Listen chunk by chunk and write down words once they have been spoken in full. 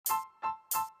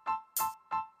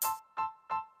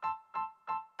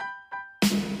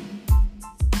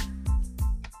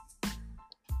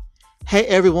Hey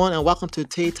everyone, and welcome to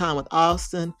Tea Time with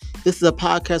Austin. This is a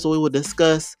podcast where we will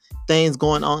discuss things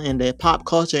going on in the pop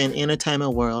culture and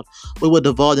entertainment world. We will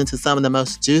divulge into some of the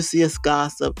most juiciest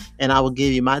gossip, and I will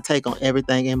give you my take on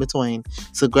everything in between.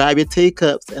 So grab your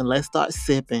teacups and let's start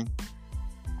sipping.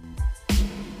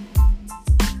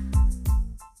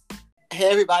 Hey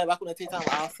everybody, welcome to Tea Time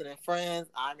with Austin and Friends.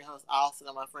 I'm your host Austin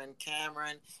and my friend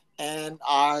Cameron, and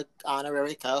our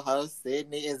honorary co-host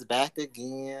Sydney is back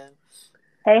again.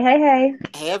 Hey.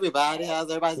 Hey everybody,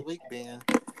 how's everybody's week been?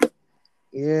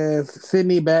 Yes,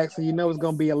 Sydney back, so you know it's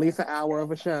gonna be at least an hour of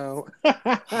a show.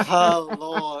 Oh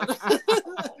Lord.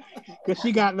 Cause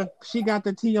she got the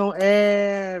tea on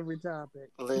every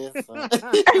topic. Listen.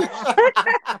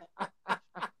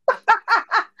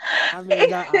 I mean,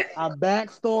 got a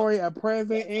backstory, a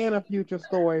present, and a future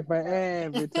story for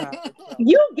every topic. So.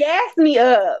 You gassed me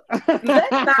up. Let's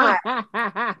not.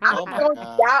 Oh my I'm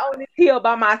God. die on this hill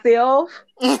by myself.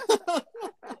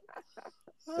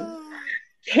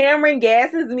 Cameron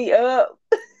gasses me up.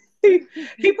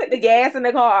 He put the gas in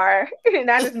the car, and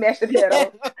I just mashed the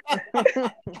pedal.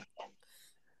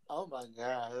 Oh my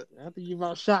God. After you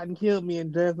about shot and killed me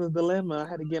in Desmond's Dilemma, I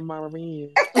had to get my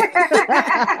revenge.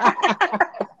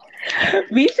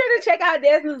 Be sure to check out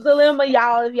Desmond's Dilemma,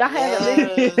 y'all, if y'all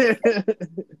haven't listened.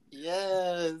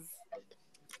 Yes.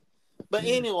 But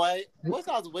anyway, what's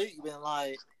y'all's week been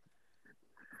like?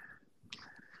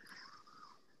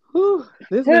 Whew,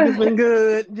 this week has been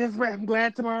good. I'm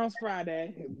glad tomorrow's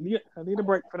Friday. I need a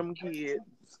break for them kids.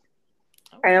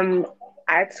 I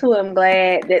too am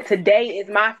glad that today is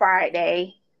my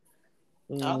Friday.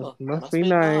 Oh, must be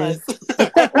nice.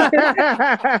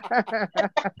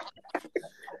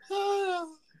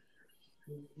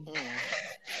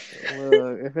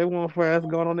 Look, if it weren't for us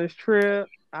going on this trip,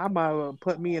 I might well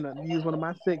use one of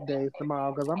my sick days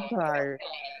tomorrow because I'm tired.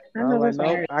 I was like,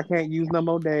 nope, I can't use no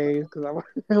more days because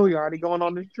we already going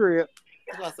on this trip.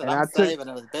 I said, I'm saving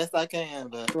it as best I can,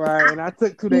 but right. And I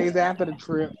took 2 days after the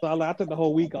trip, so I took the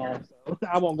whole week off. So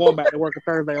I won't going back to work on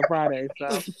Thursday or Friday. So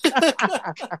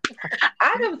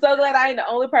I am so glad I ain't the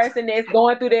only person that's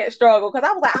going through that struggle because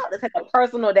I was like, I'll just take a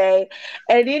personal day,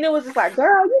 and then it was just like,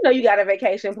 girl, you know, you got a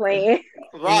vacation plan,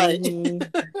 right?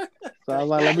 Mm-hmm. So I was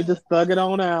like, let me just thug it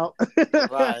on out,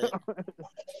 right?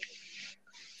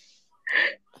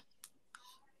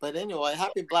 But anyway,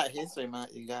 happy Black History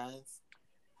Month, you guys.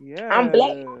 Yeah, I'm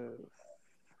black.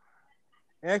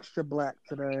 Extra black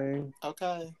today.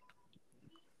 Okay.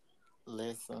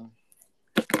 Listen.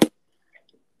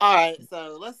 All right,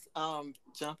 so let's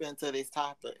jump into these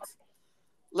topics.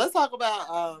 Let's talk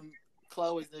about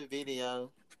Chloe's new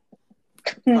video,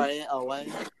 Pray It Away.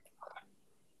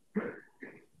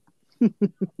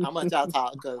 How much y'all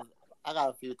talk? Because I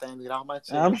got a few things to get off my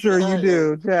chest. I'm sure you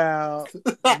do, child.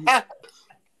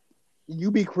 You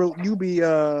be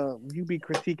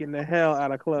critiquing the hell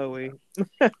out of Chloe.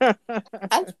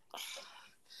 The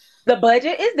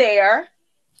budget is there.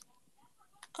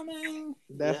 I mean,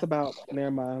 that's about.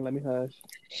 Never mind. Let me hush.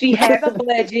 She has a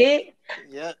budget.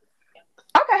 Yeah.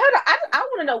 Okay, hold on. I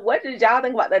want to know, what did y'all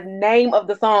think about the name of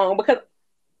the song, because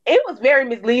it was very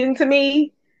misleading to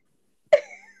me.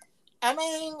 I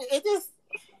mean,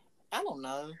 I don't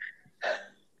know.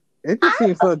 It just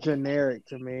seems so generic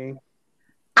to me.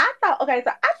 I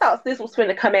thought Sis was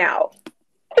finna come out.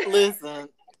 Listen,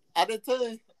 I did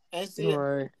too. And shit.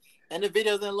 Right. And the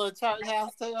video's in a little church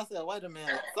house too. I said, wait a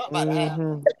minute. Something about to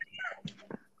happen.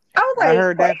 I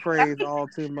heard that phrase all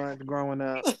too much growing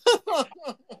up.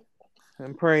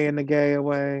 And praying the gay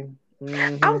away.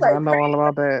 Mm-hmm. I know all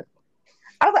about that.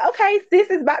 I was like, okay, Sis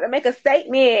is about to make a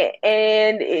statement.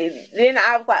 And then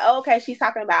I was like, oh, okay, she's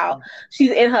talking about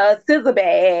she's in her scissor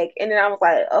bag. And then I was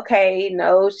like, okay,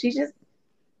 no, she just...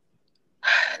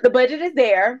 The budget is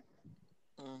there.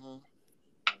 Mm-hmm.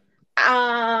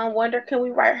 Wonder, can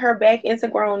we write her back into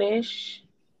Grownish?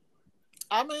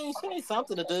 I mean, she needs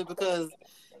something to do because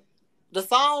the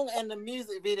song and the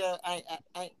music video ain't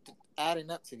adding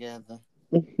up together.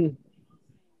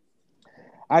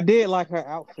 I did like her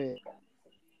outfit.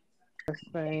 I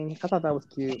thought that was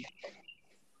cute.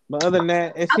 But other than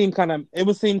that, it seemed kind of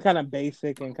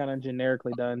basic and kind of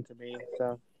generically done to me.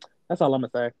 So that's all I'm gonna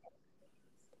say.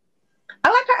 I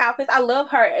like her outfits. I love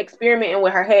her experimenting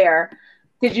with her hair,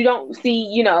 because you don't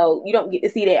get to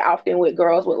see that often with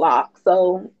girls with locks.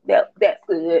 So that's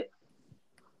good.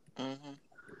 Mm-hmm.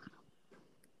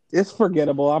 It's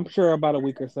forgettable. I'm sure about a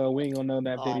week or so we ain't gonna know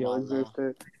that video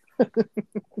existed.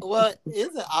 Well,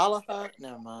 is it all of her?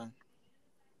 Never mind.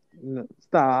 No,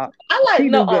 stop. I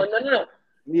like no.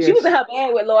 Yeah, she was in her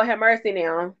bag with Lord Have Mercy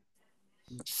now.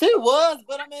 She was,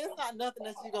 but I mean, it's not nothing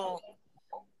that she gonna.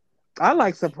 I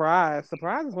like Surprise.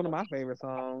 Surprise is one of my favorite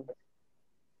songs.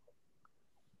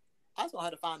 I just want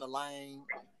her to find a lane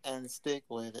and stick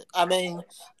with it. I mean,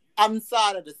 I'm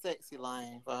tired of the sexy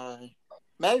lane for her.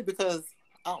 Maybe because,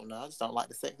 I don't know, I just don't like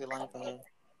the sexy lane for her.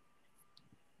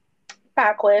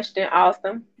 Five question,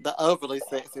 Austin. The overly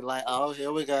sexy lane. Oh,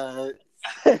 here we go.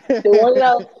 The one of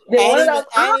those.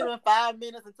 Ain't even 5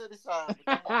 minutes into the show.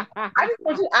 I just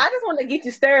want to get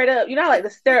you stirred up. You know, like the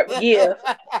stir up gift.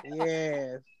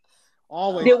 Yes.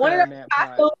 Always Did one of stirring those that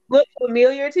pot. costumes look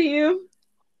familiar to you?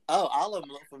 Oh, all of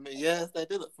them look familiar. Yes, they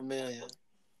do look familiar.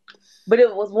 But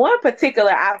it was one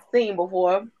particular I've seen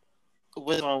before.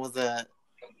 Which one was that?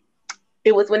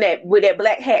 It was when that with that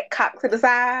black hat cocked to the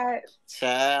side.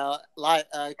 Child, like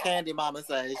Candy Mama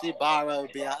says, she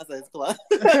borrowed Beyonce's clothes.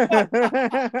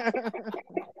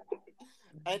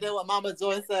 Ain't that what Mama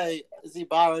Joy say? She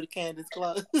borrowed Candy's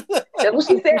clothes. That's what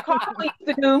she said Carl used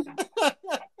to do.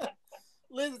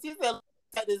 Listen, she said,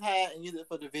 cut this hat and use it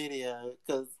for the video.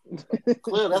 Because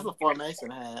clearly that's a formation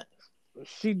hat.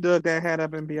 She dug that hat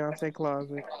up in Beyonce's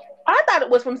closet. I thought it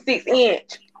was from 6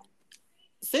 inch.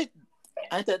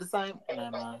 Ain't that the same?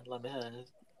 Never mind. Let me hush.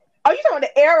 Oh, you talking about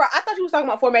the era? I thought you was talking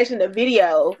about formation the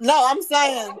video. No, I'm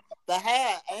saying the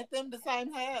hat. Ain't them the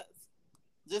same hats?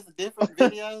 Just different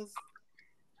videos?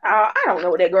 I don't know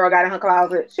what that girl got in her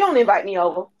closet. She don't invite me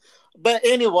over. But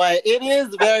anyway, it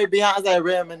is very Beyonce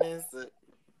reminiscent.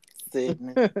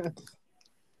 Sydney.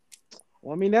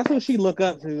 Well, I mean, that's what she look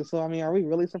up to. So, I mean, are we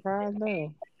really surprised?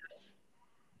 No.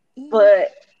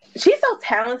 But she's so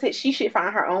talented. She should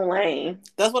find her own lane.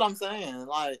 That's what I'm saying.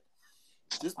 Like,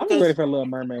 just I'm because... ready for Little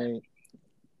Mermaid.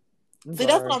 See,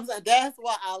 that's what I'm saying. That's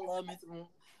why I love me.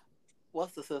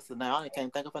 What's the sister now? I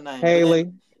can't think of her name.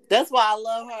 Haley. That's why I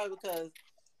love her, because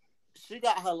she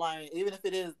got her lane. Even if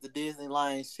it is the Disney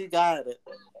lane, she got it.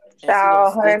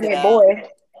 Oh, her and that boy.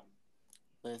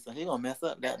 Listen, he gonna mess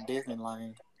up that Disney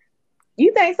lane.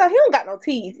 You think so? He don't got no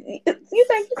teeth. You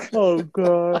think? Oh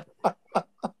God.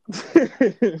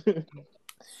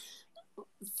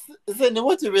 Sydney,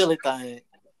 what you really think?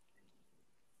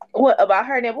 What about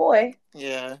her and that boy?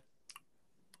 Yeah.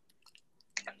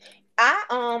 At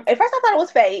first I thought it was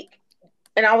fake,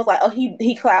 and I was like, oh,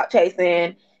 he clout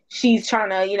chasing. She's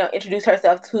trying to, introduce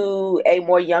herself to a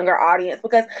more younger audience,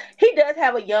 because he does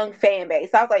have a young fan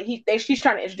base. So I was like, she's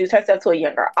trying to introduce herself to a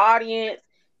younger audience.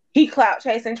 He clout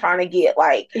chasing, trying to get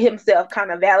like himself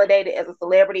kind of validated as a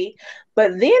celebrity.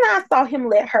 But then I saw him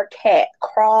let her cat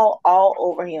crawl all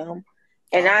over him,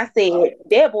 and I said,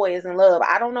 that boy is in love.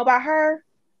 I don't know about her.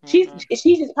 Mm-hmm.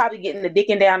 She's just probably getting the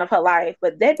dicking down of her life,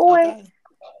 but that boy,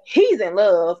 he's in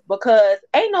love, because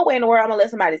ain't no way in the world I'm gonna let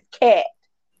somebody's cat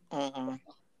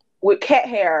with cat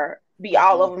hair be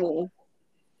all over me.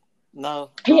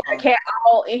 No. He had a cat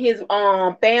all in his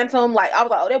phantom. Like, I was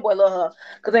like, oh, that boy love her,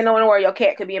 because ain't no way in the world your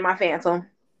cat could be in my phantom.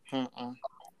 No.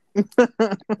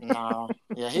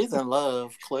 Yeah, he's in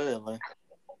love, clearly.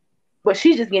 But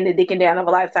she's just getting the dicking down of a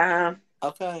lifetime.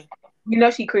 Okay.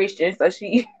 She Christian, so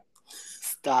she...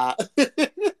 Stop.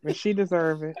 But she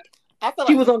deserve it. I feel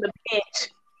she was on the bench.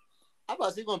 I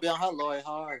thought she was going to be on her Lori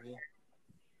Harvey.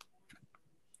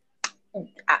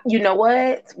 You know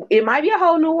what? It might be a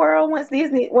whole new world once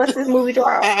this movie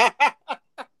drops. And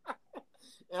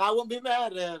I wouldn't be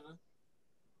mad at her.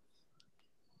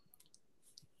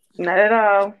 Not at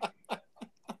all.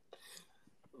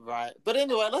 Right. But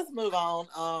anyway, let's move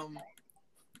on.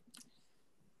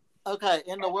 Okay,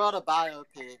 in the world of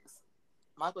biopics,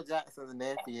 Michael Jackson's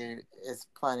nephew is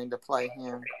planning to play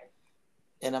him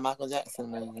in a Michael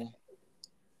Jackson movie.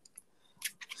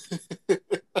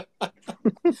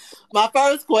 My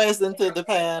first question to the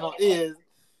panel is,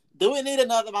 do we need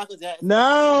another Michael Jackson?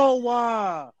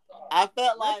 No. I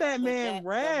felt like let that man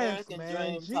rest,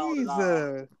 man.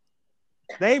 Jesus.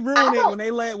 They ruined it when they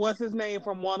let what's his name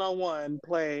from 101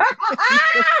 play.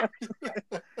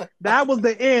 That was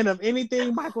the end of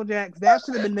anything Michael Jackson. That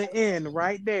should have been the end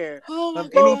right there of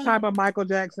any type of Michael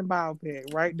Jackson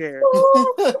biopic. Right there.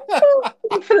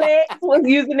 Flex was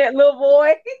using that little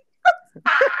boy.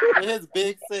 With his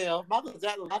big self. Michael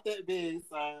Jackson not that big,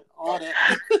 so all that.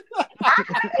 I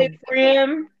have a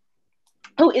friend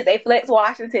who is a Flex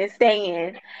Washington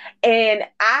stan, and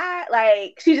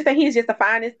she just said he's just the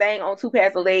finest thing on two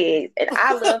pairs of legs, and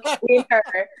I love seeing her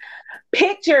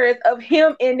pictures of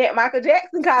him in that Michael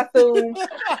Jackson costume,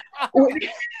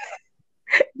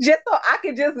 just so I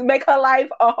could just make her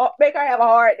make her have a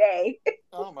hard day.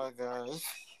 Oh my gosh!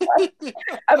 I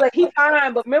was like, he's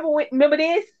fine, but remember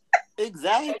this?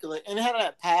 Exactly, and it had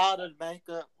that powdered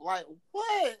makeup. Like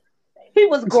what? He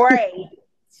was great.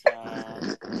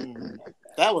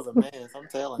 That was a mess. I'm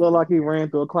telling Looked you. like he ran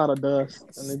through a cloud of dust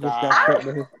and it just got Stop. stuck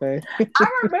to his face.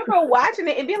 I remember watching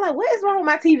it and being like, "What is wrong with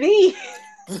my TV?"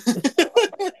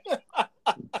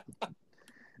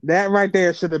 That right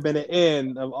there should have been the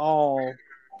end of all,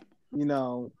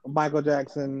 Michael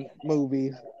Jackson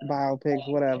movies, biopics,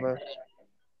 whatever.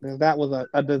 'Cause that was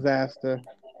a disaster.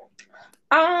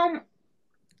 Um,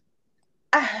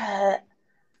 uh,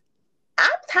 I'm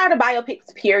tired of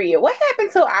biopics. Period. What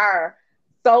happened to our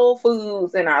Soul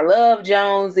Foods and our Love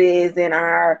Joneses and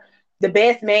our The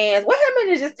Best Mans? What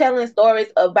happened to just telling stories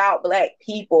about Black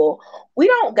people? We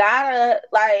don't gotta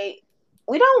like.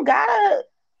 We don't gotta.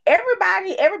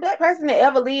 Every Black person that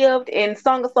ever lived and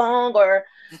sung a song or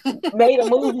made a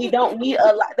movie don't need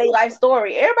their life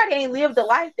story. Everybody ain't lived a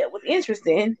life that was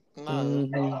interesting. No. Hmm.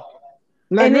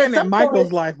 Now, And at granted, some point,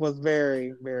 Michael's life was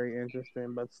very, very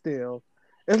interesting, but still,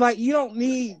 it's like you don't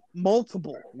need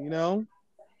multiple.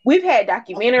 we've had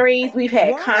documentaries, we've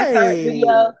had concert Right.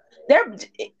 videos. There,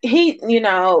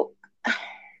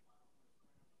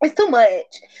 it's too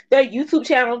much. There are YouTube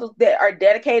channels that are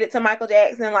dedicated to Michael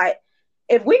Jackson. Like,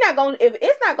 if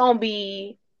it's not gonna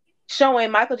be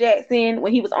showing Michael Jackson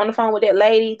when he was on the phone with that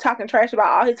lady talking trash about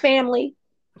all his family,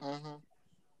 Mm-hmm.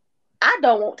 I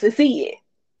don't want to see it.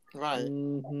 Right.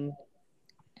 Hmm.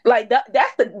 Like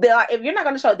that's like, if you're not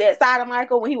gonna show that side of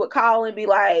Michael when he would call and be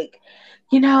like,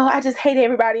 I just hate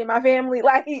everybody in my family.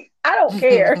 Like I don't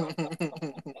care.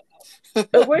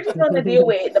 If we're just gonna deal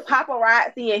with the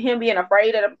paparazzi and him being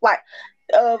afraid of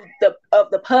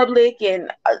the public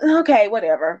and okay,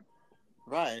 whatever.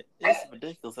 Right. It's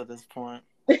ridiculous at this point.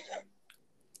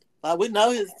 Like we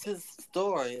know his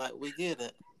story. Like we get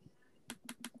it.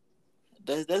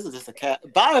 This is just a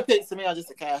biopics to me are just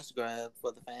a cash grab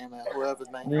for the family, whoever's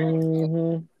making it.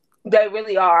 Hmm. They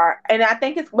really are, and I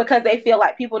think it's because they feel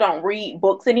like people don't read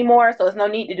books anymore, so there's no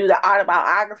need to do the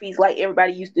autobiographies like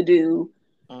everybody used to do.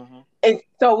 Mm-hmm. And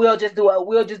so we'll just do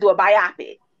a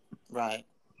biopic. Right.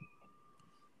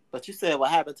 But you said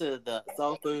what happened to the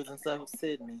soul foods and stuff with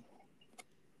Sydney?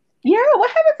 Yeah,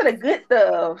 what happened to the good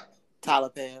stuff? Tyler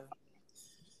Perry.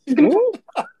 Ooh.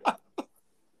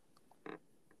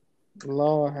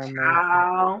 Lord have mercy.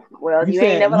 Oh, well, You you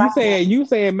ain't said never you lied. said you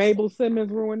said Mabel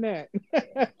Simmons ruined that.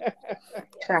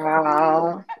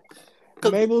 Child.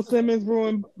 Cause, Mabel Simmons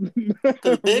ruined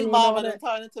Cause Big ruined all Mama done that.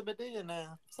 turned into Medea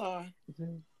now. Sorry.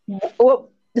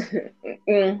 Well,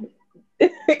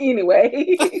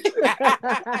 anyway,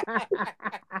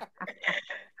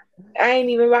 I ain't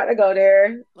even about to go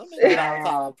there. Let me get off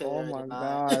Tyler Stop. Oh Perry my tonight.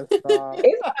 God, stop.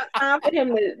 It's about time for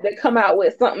him to come out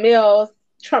with something else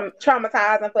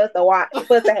traumatizing for us to watch,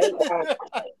 for us to hate on.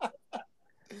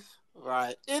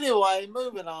 Right. Anyway,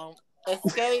 moving on.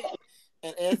 Xscape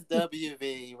and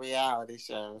SWV reality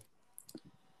show.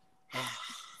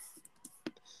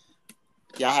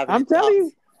 Y'all have any I'm telling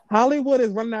thoughts? you, Hollywood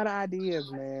is running out of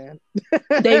ideas, man.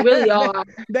 They really they, are.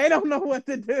 they don't know what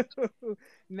to do.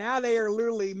 Now they are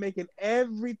literally making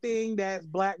everything that's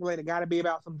black related got to be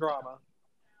about some drama.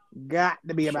 Got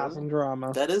to be about some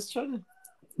drama. That is true.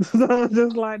 So it's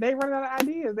just like they run out of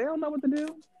ideas. They don't know what to do.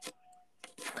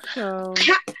 So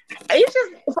It's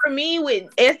just for me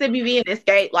with SWV and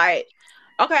Escape, like,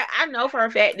 okay, I know for a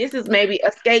fact this is maybe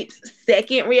Escape's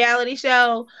second reality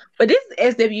show, but this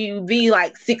is SWV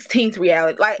like 16th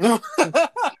reality. Like, and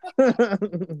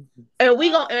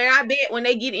I bet when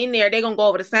they get in there, they're gonna go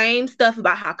over the same stuff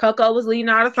about how Coco was leading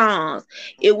all the songs.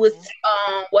 It was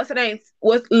what's her name?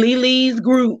 What's Lily's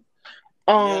group?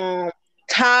 Yep.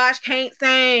 Taj can't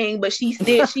sing, but she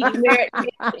married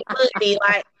money.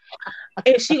 Like,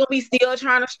 and she gonna be still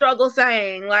trying to struggle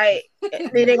sing. Like,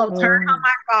 and then they gonna turn her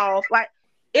mic off. Like,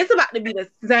 it's about to be the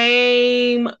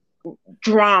same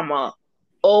drama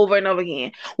over and over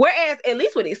again. Whereas at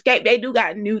least with Escape, they do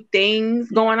got new things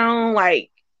going on. Like,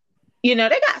 they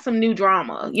got some new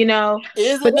drama.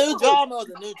 Is But it new drama or is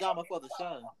it new drama for the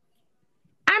show?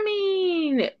 I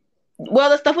mean, well,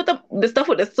 the stuff with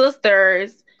the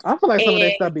sisters. I feel like some of their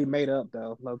And stuff be made up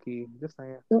though, low key. Just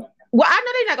saying. well, I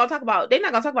know they're not gonna talk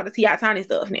about the T.I. Tiny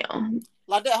stuff now.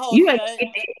 Like that whole You ain't shade, get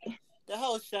that. that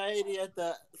whole shady at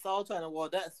the Soul Train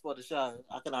Award. That's for the show.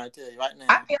 I can already tell you right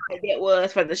I now. feel like that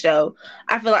was for the show.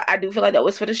 I do feel like that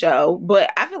was for the show,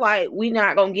 but I feel like we're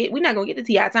not gonna get the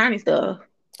T.I. Tiny stuff.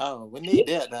 Oh, we need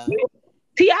that though.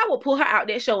 T.I. will pull her out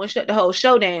that show and shut the whole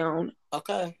show down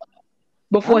Okay. I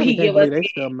before really he can't give us. believe they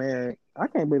still married. I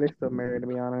can't believe they still married, to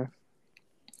be honest.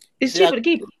 It's See cheaper how, to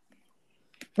keep him.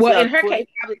 see Well, how in her quick, case,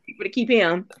 probably cheaper to keep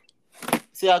him.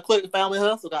 see how quick Family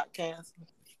Hustle got canceled.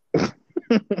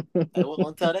 They won't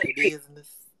gonna tell that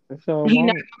business. So He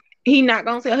not won't. He not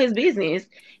gonna sell his business.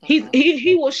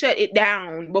 He will shut it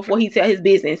down before he sell his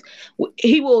business.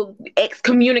 He will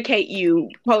excommunicate you.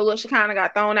 Polo Shekinah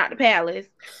got thrown out the palace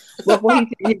before he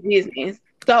sell his business.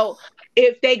 So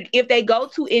if they go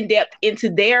too in depth into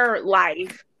their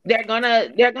life, he's gonna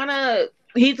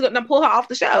pull her off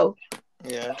the show.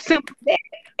 Yeah. Simple as that.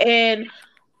 And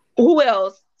who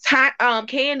else?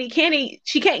 Candy,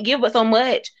 she can't give us so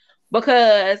much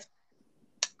because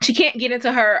she can't get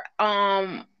into her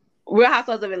Real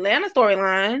Housewives of Atlanta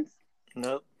storylines.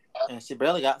 Nope. And she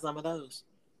barely got some of those.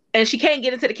 And she can't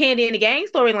get into the Candy and the Gang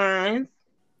storylines.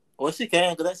 Well, she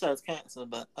can, because that show's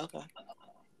canceled, but okay.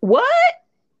 What?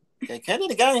 Yeah, Candy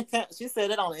and the Gang, she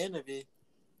said it on the interview.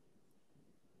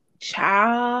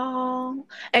 Child.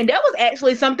 And that was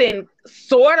actually something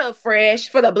sort of fresh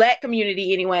for the Black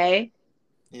community anyway.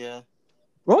 Yeah.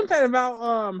 What was that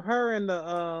about her and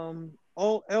the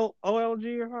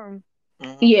OLG or something?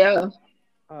 Mm-hmm. Yeah.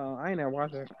 Oh, I ain't never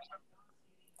watched it.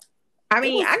 I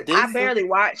mean, I barely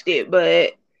watched it,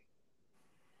 but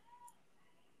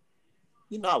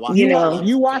you know I watched it.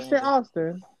 You watched it,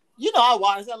 Austin. You know I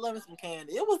watched it. I love some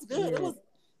Candy. It was good. Yeah.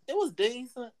 It was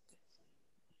decent.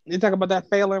 You talk about that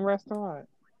failing restaurant.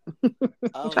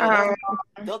 Oh, yeah,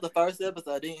 that was the first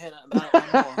episode. I didn't hear nothing about it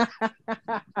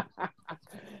anymore.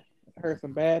 Heard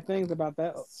some bad things about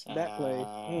that place.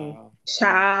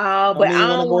 Child, but I don't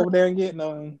want to go over there and get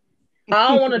no. I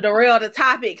don't want to derail the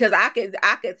topic because I could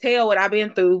tell what I've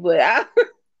been through, but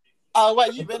oh,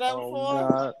 what you been there before?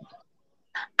 God.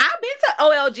 I've been to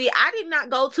OLG. I did not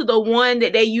go to the one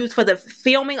that they used for the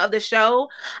filming of the show.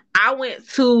 I went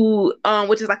to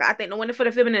which is like, I think the one for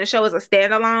the filming of the show is a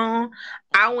standalone.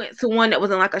 I went to one that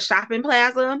was in like a shopping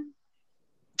plaza,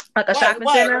 like a shopping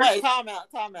center. Wait, time out.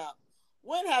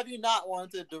 When have you not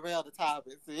wanted to derail the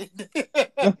topic?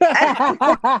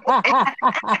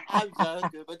 I'm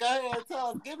joking, but go ahead,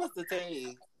 tell us, give us the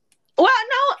tea. Well,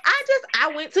 no, I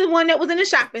went to the one that was in the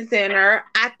shopping center.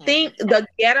 I think the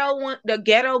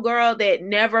ghetto girl that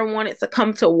never wanted to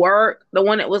come to work, the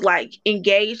one that was like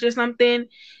engaged or something,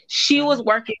 she was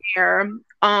working there.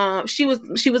 She was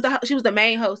the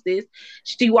main hostess.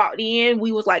 She walked in.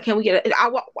 We was like, can we get I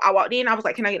walked in. I was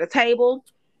like, can I get a table?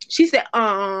 She said,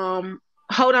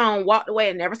 hold on, walked away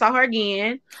and never saw her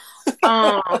again.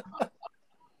 And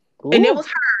it was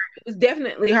her. It was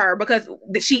definitely her because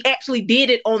she actually did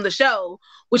it on the show,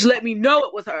 which let me know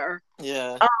it was her.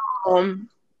 Yeah.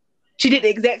 She did the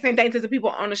exact same thing to the people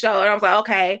on the show, and I was like,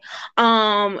 okay.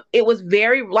 It was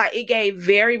very like, it gave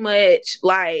very much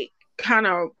like kind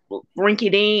of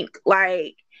rinky dink.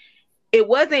 Like it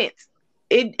wasn't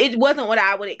what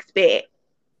I would expect.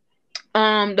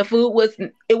 The food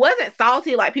wasn't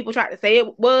salty like people tried to say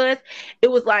it was.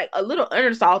 It was like a little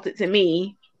undersalted to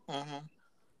me.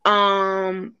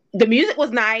 The music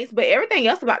was nice, but everything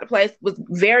else about the place was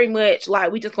very much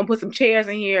like, we just gonna put some chairs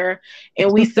in here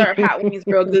and we serve hot wings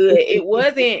real good. It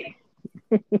wasn't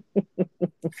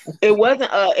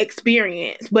a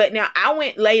experience. But now I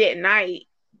went late at night,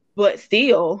 but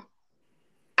still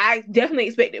I definitely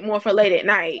expected more for late at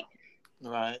night.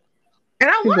 Right. And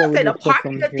I want to say the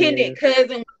parking attendant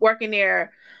cousin was working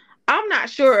there. I'm not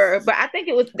sure, but I think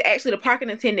it was actually the parking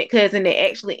attendant cousin that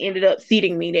actually ended up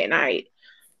seating me that night.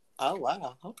 Oh,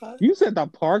 wow. Okay. You said the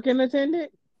parking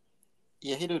attendant?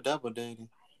 Yeah, he do double duty.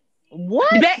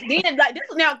 What? Back then, like this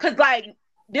now, because like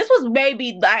this was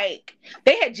maybe like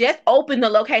they had just opened the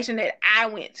location that I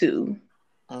went to.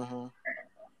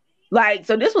 Like,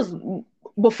 so this was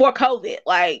before COVID.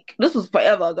 Like, this was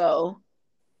forever ago.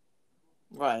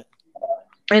 Right.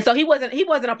 And so he wasn't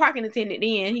a parking attendant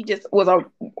then. He just was a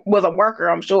worker,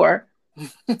 I'm sure.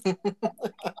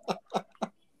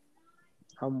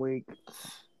 I'm weak.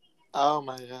 Oh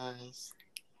my gosh,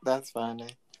 that's funny.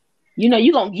 You know,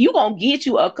 you gonna get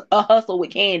you a hustle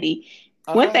with Candy.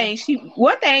 Okay.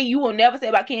 One thing you will never say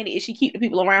about Candy is she keep the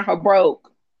people around her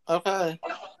broke. Okay.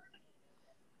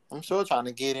 I'm sure trying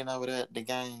to get in over there at the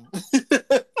game.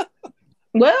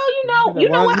 Well, you know what? You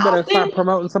better start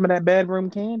promoting some of that bedroom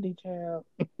candy, child.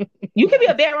 You can be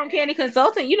a bedroom candy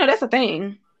consultant. You know that's a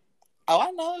thing. Oh,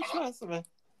 I know. Trust me.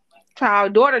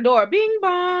 Child, door to door, bing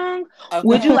bong. Okay.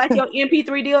 Would you like your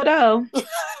MP3 dildo?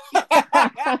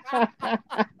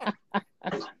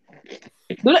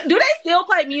 Do they still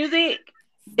play music?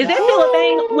 Is that still a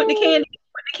thing with the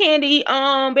candy,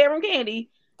 bedroom candy?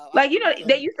 Like, you know,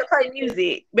 they used to play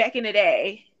music back in the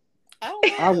day.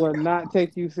 I would not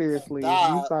take you seriously if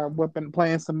you start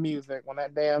playing some music when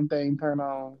that damn thing turn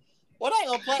on. What I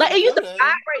gonna play? Like, it used to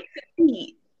vibrate to the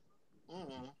beat.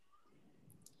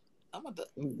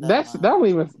 That don't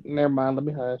even. Never mind. Let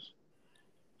me hush.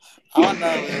 All I know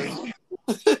is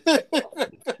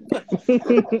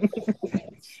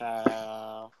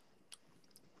Child.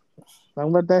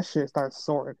 Don't let that shit start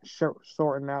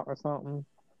sorting out or something.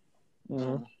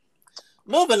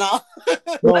 Moving on.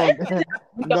 Going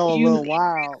Don't a little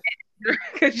wild.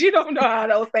 Because you don't know how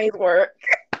those things work.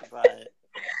 Right.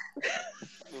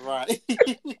 Right.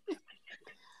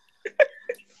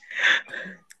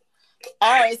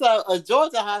 All right, so a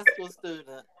Georgia high school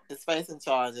student is facing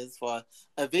charges for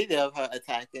a video of her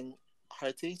attacking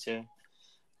her teacher.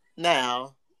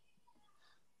 Now,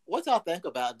 what y'all think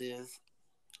about this?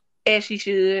 As she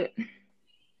should.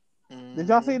 Did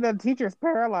y'all see that teacher's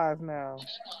paralyzed now?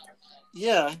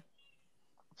 Yeah.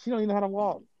 She don't even know how to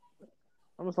walk.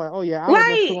 I'm just like, oh yeah, I would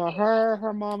have suing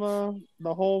her mama,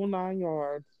 the whole 9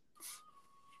 yards.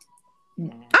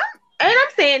 And I'm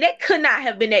saying that could not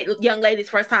have been that young lady's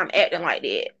first time acting like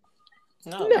that.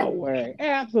 No way,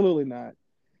 absolutely not.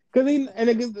 Because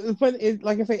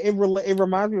like I say, it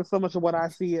reminds me of so much of what I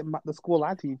see at the school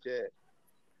I teach at.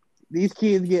 These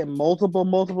kids get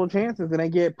multiple chances, and they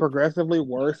get progressively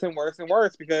worse and worse and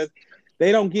worse because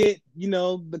they don't get,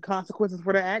 the consequences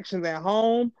for their actions at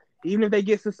home. Even if they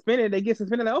get suspended, Like,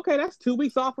 okay, that's 2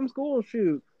 weeks off from school.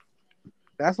 Shoot.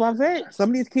 That's what I'm saying. Some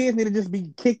of these kids need to just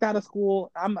be kicked out of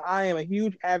school. I am a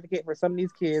huge advocate for some of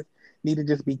these kids need to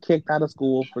just be kicked out of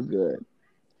school for good.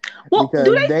 Well, because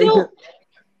do they still...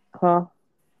 Huh?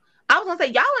 I was gonna say,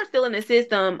 y'all are still in the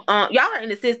system. Y'all are in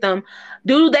the system.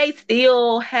 Do they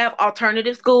still have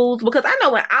alternative schools? Because I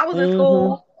know when I was in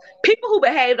school, people who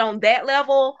behaved on that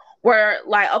level were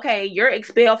like, okay, you're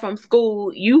expelled from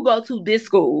school. You go to this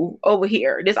school over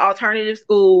here, this alternative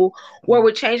school where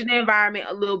we're changing the environment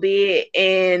a little bit,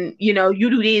 and you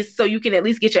do this so you can at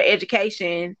least get your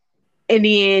education, and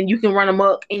then you can run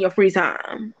amok in your free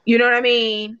time. You know what I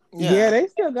mean? Yeah, they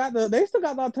still got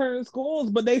the alternative schools,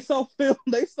 but they so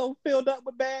filled up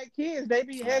with bad kids. They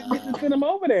be hesitant to send them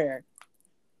over there.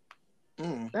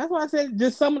 That's why I said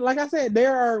like I said,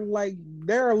 there are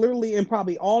literally in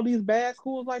probably all these bad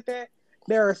schools like that,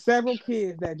 there are several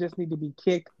kids that just need to be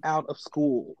kicked out of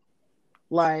school.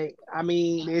 Like, I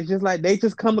mean, it's just like they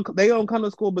don't come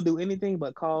to school but do anything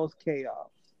but cause chaos.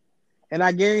 And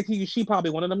I guarantee you, she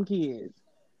probably one of them kids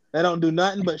that don't do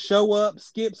nothing but show up,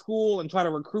 skip school, and try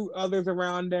to recruit others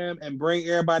around them and bring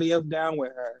everybody else down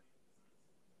with her.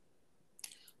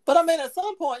 But I mean, at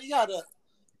some point, you gotta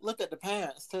look at the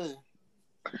parents too.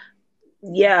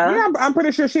 Yeah, I'm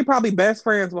pretty sure she probably best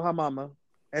friends with her mama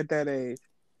at that age.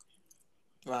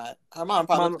 Right. Her mom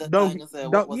probably looked at that thing and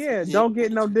said, don't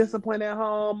get no discipline at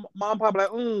home. Mom probably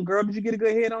like, girl, did you get a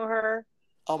good hit on her?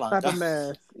 Oh my God. Type of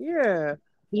mess. Yeah.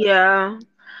 Yeah.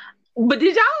 But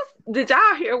did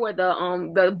y'all hear what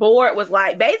the board was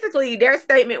like? Basically, their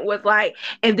statement was like,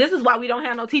 and this is why we don't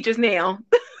have no teachers now.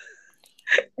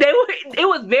 It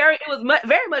was very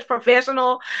much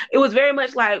professional. It was very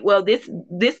much like, well, this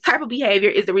type of behavior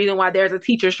is the reason why there's a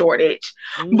teacher shortage.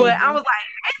 But I was like,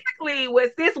 basically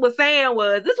what sis was saying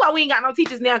was, this is why we ain't got no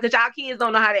teachers now, because y'all kids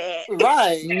don't know how to act.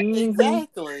 Right.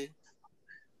 Exactly.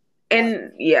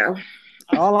 And yeah.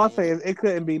 All I'll say is it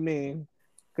couldn't be me.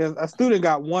 Because a student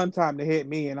got one time to hit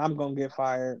me and I'm going to get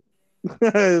fired.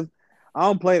 Because I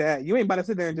don't play that. You ain't about to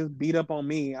sit there and just beat up on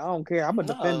me. I don't care. I'm going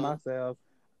to defend myself.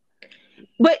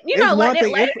 But,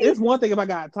 it's one thing if I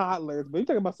got toddlers, but you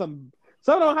talking about some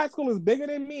of the high school is bigger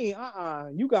than me.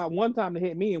 You got one time to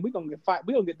hit me and we're going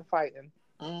to get to fighting.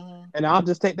 And I'll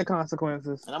just take the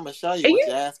consequences. And I'm going to show you what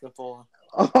you're asking for.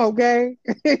 Okay.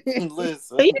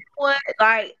 Listen. You know what?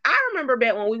 Like, I remember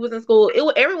back when we was in school,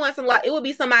 every once in a while it would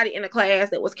be somebody in the class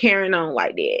that was carrying on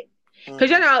like that. Because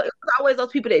it was always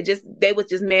those people that they was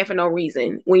just mad for no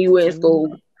reason when you were in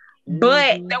school.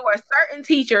 But there were certain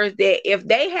teachers that if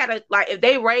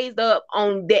they raised up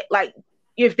on that, like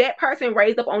if that person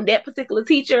raised up on that particular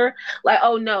teacher, like,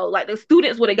 oh no, like the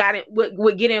students would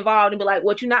get involved and be like,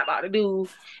 what you're not about to do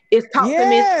is talk to Miss.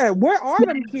 Yeah, where are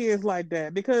them kids like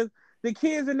that? Because the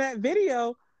kids in that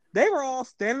video, they were all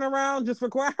standing around just for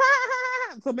quiet.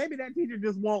 So maybe that teacher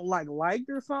just won't liked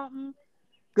or something.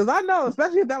 Because I know,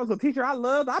 especially if that was a teacher I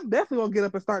loved, I'm definitely gonna get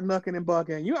up and start knucking and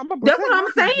bucking. That's what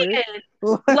I'm saying.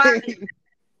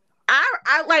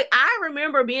 I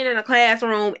remember being in a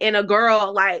classroom and a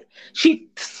girl, like, she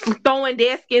throwing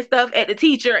desk and stuff at the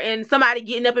teacher, and somebody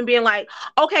getting up and being like,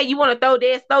 okay, you want to throw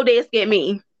desk at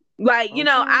me. Like,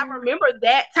 I remember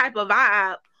that type of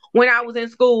vibe when I was in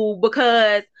school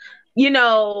because,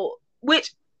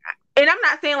 and I'm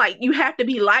not saying like you have to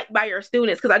be liked by your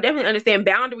students, because I definitely understand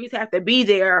boundaries have to be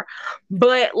there.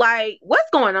 But like, what's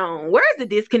going on? Where is the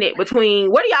disconnect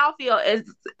between, what do y'all feel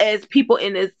as people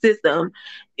in this system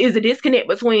is the disconnect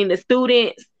between the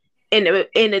students and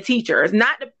the teachers?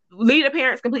 Not leave the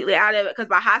parents completely out of it, because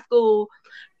by high school,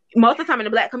 most of the time in the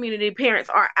Black community, parents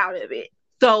are out of it.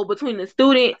 So between the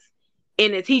students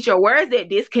and the teacher, where is that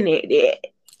disconnect at?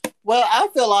 Well, I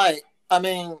feel like, I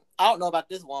mean, I don't know about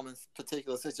this woman's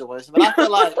particular situation, but I feel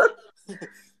like,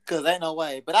 because ain't no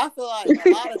way, but I feel like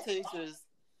a lot of teachers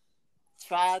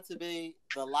try to be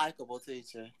the likable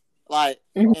teacher. Like,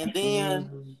 and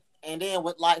then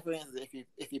with, like, for instance,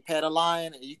 if you pet a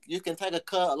lion, you can take a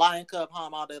lion cub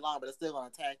home all day long, but it's still gonna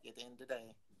attack you at the end of the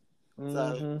day.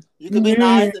 So you can be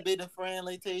nice and be the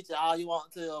friendly teacher all you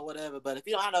want to or whatever, but if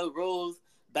you don't have no rules,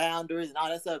 boundaries, and all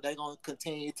that stuff, they're gonna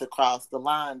continue to cross the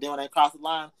line. Then when they cross the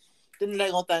line, then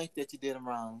they're gonna think that you did them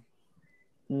wrong.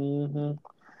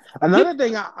 Another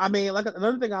thing,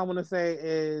 another thing I want to say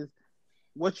is,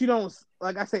 what you don't,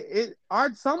 like I said,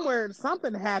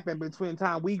 something happened between the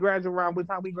time we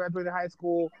graduated high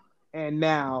school and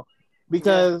now,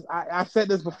 because I said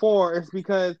this before. It's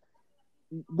because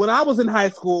when I was in high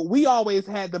school, we always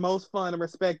had the most fun and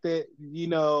respected,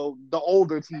 the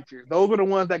older teachers. Those were the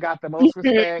ones that got the most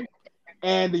respect,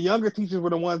 and the younger teachers were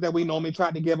the ones that we normally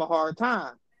tried to give a hard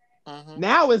time.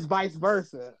 Now it's vice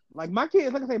versa. Like my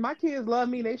kids, like I say, my kids love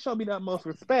me. They show me the utmost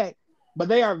respect, but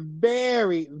they are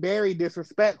very, very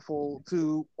disrespectful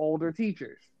to older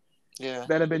teachers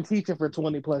that have been teaching for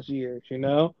 20 plus years,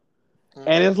 And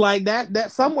it's like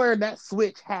that somewhere that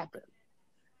switch happened.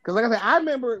 Because like I said, I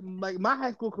remember like my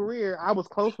high school career, I was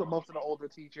close with most of the older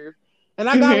teachers, and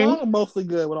I got along mostly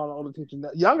good with all the older teachers.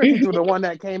 The younger teachers were the one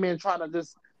that came in trying to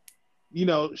just,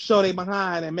 show they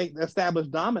behind and establish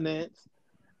dominance.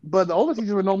 But the older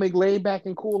teachers were normally laid back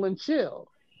and cool and chill.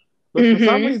 But for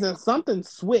some reason, something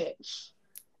switched,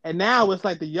 and now it's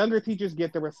like the younger teachers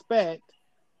get the respect.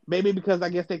 Maybe because I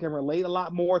guess they can relate a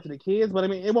lot more to the kids. But I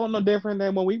mean, it wasn't no different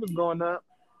than when we was growing up.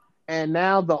 And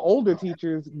now the older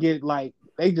teachers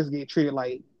they just get treated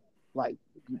like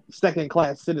second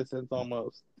class citizens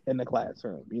almost in the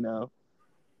classroom,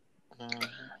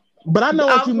 But I know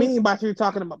what you mean by you're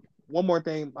talking about. One more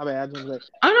thing. I mean, I just like,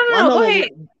 no, go ahead.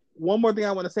 One more thing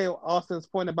I want to say, Austin's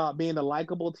point about being a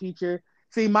likable teacher.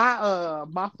 See, my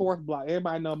fourth block.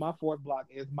 Everybody know my fourth block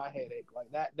is my headache.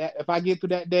 Like that. If I get through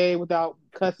that day without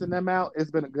cussing them out, it's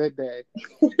been a good day.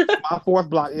 My fourth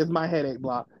block is my headache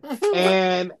block,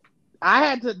 and I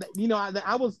had to,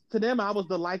 I was to them. I was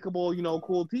the likable,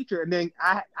 cool teacher, and then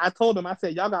I told them, I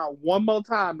said, y'all got one more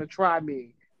time to try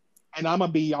me, and I'm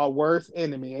gonna be y'all worst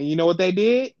enemy. And you know what they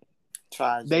did?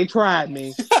 They tried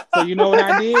me. So you know what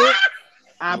I did?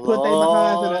 I put they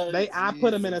behinds I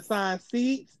put them in assigned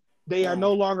seats. They are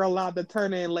no longer allowed to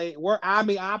turn in late work.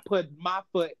 I put my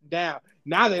foot down.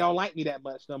 Now they don't like me that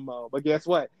much no more. But guess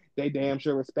what? They damn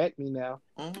sure respect me now.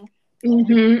 Oh,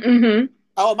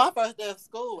 my first day of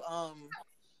school,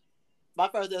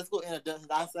 introduction,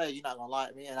 I say you're not gonna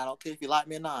like me, and I don't care if you like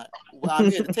me or not. Well, I'm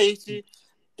here to teach you.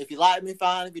 If you like me,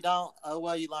 fine. If you don't, oh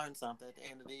well, you learned something at the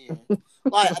end of the year.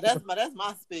 Like that's my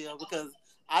spiel, because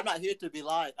I'm not here to be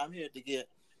liked. I'm here to get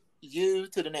you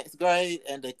to the next grade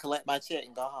and to collect my check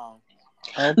and go home.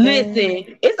 Okay.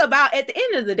 Listen, it's about, at the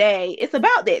end of the day, it's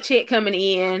about that check coming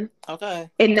in,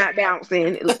 and not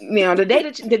bouncing.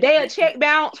 The day a check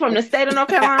bounce from the state of North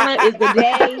Carolina is the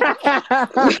day.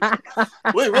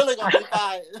 We're really gonna be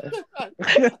fine.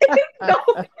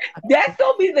 That's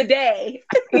gonna be the day.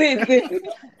 Listen.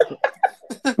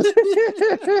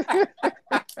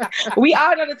 We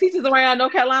all know the teachers around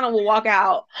North Carolina will walk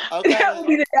out. Okay. That will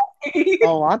be the day.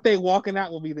 Oh, I think walking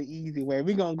out will be the easy way.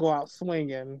 We're gonna go out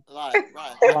swinging. Right.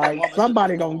 Like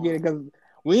somebody gonna get it, because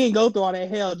we ain't go through all that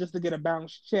hell just to get a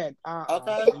bounce check.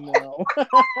 No.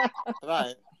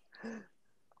 Right.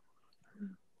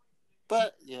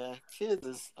 But yeah, kids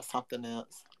is something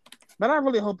else. But I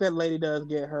really hope that lady does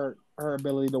get her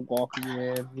ability to walk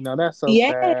again. That's so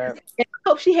sad. I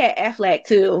hope she had Affleck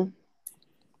too.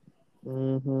 I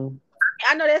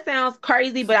know that sounds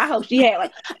crazy, but I hope she had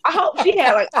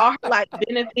all her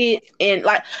benefits, and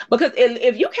because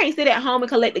if you can't sit at home and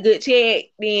collect a good check,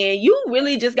 then you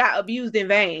really just got abused in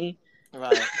vain.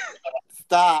 Right.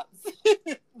 Stop.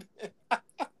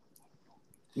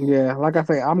 Yeah, like I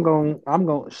say, I'm going.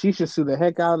 She should sue the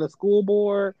heck out of the school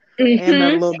board and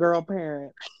that little girl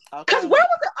parent. Because where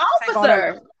was the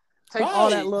officer? Take all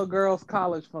that little girl's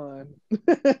college fund.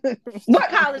 What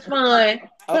college fund?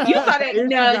 Okay. You saw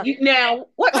that now.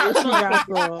 What college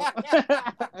fund?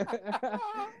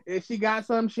 If she got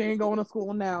some, she ain't going to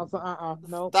school now. So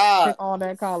no. Stop. Take all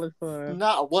that college fund.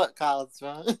 Not what college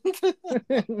fund.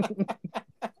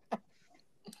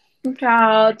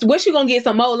 Child, what's she gonna get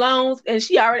some more loans? And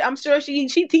I'm sure she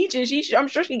teaching. I'm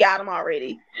sure she got them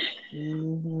already.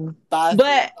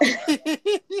 But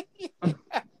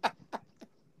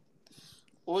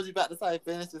What was you about to say?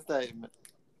 Finish the statement.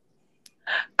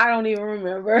 I don't even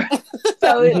remember.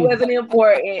 So it wasn't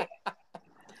important.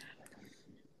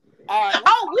 All right.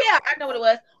 Oh yeah, I know what it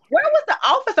was. Where was the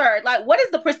officer? Like, what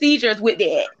is the procedures with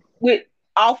that? With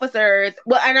officers?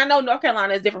 Well, and I know North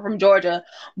Carolina is different from Georgia,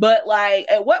 but like,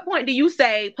 at what point do you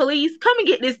say, "Police, come and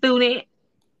get this student"?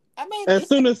 I mean, as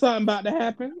soon as something about to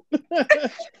happen, our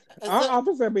a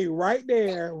officer be right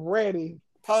there, ready.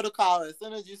 protocol. As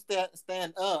soon as you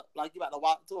stand up, like you about to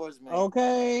walk towards me.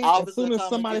 Okay. Officer, as soon as come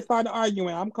somebody started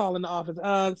arguing, I'm calling the office.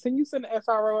 Can you send the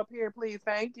SRO up here, please?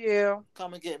 Thank you.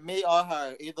 come and get me or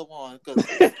her, either one, because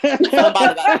somebody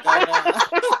about to go down.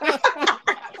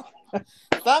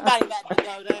 Somebody about to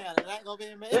go down. It ain't gonna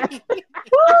be me.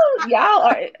 Woo,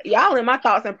 y'all in my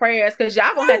thoughts and prayers, because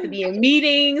y'all gonna have to be in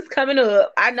meetings coming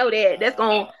up. I know that.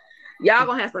 Y'all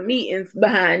gonna have some meetings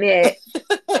behind that.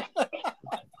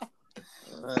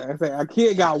 I say a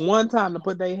kid got one time to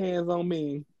put their hands on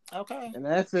me. Okay. And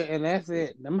that's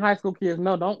it. Them high school kids,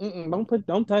 no, don't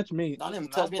touch me. Don't even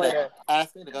touch me.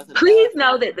 Ask me to go to the Please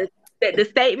bathroom. know that the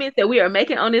statements that we are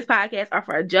making on this podcast are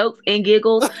for jokes and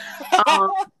giggles.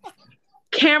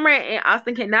 Cameron and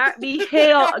Austin cannot be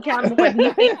held accountable for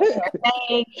these things that are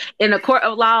saying in the court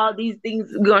of law. These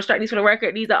things, we're gonna strike these for the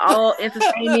record. These are all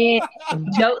entertainment,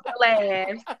 jokes and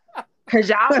laughs. Cause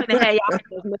y'all finna have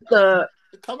y'all messed up.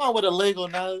 Come on with a legal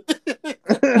note. Y'all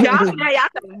finna have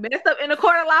y'all messed up in the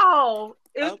court of law.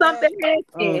 If something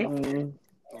happens.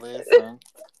 Listen.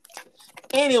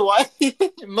 Anyway,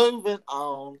 moving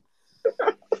on.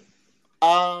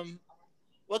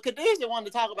 Well, Khadijah wanted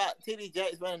to talk about TD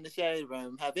Jakes running the shade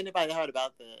room. Have anybody heard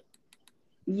about that?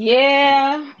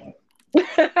 Yeah.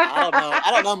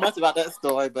 I don't know much about that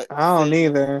story, but I don't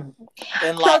either.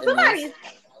 So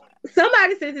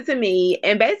somebody sent it to me,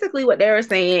 and basically what they were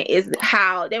saying is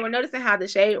how they were noticing how the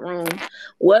shade room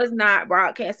was not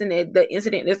broadcasting the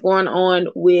incident that's going on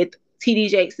with TD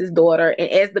Jakes' daughter. And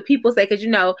as the people say, because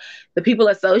the people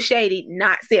are so shady,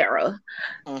 not Sarah.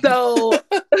 So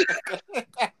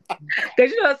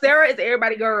because Sarah is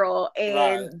everybody girl,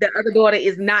 and the other daughter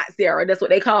is not Sarah. That's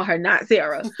what they call her, not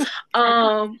Sarah.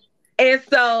 And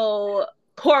so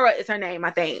Cora is her name, I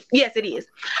think. Yes, it is.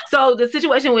 So the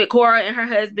situation with Cora and her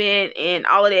husband and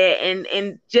all of that,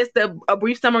 and just a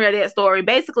brief summary of that story.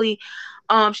 Basically,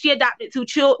 she adopted 2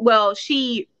 children. Well,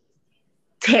 she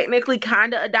technically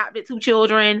kind of adopted 2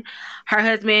 children. Her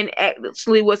husband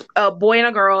actually was a boy and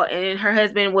a girl, and her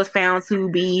husband was found to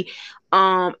be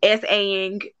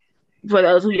SAing, for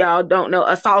those who y'all don't know,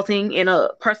 assaulting in a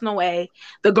personal way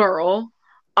the girl.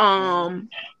 And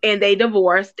they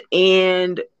divorced,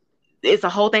 and it's a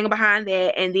whole thing behind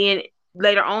that. And then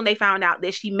later on, they found out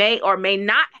that she may or may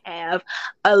not have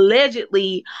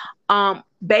allegedly,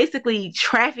 basically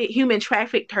human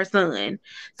trafficked her son.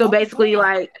 So basically,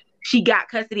 like, she got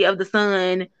custody of the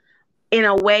son in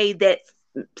a way that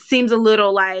seems a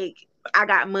little like, I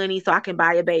got money so I can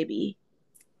buy a baby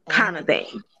kind of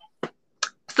thing.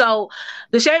 So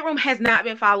the Shade Room has not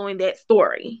been following that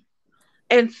story.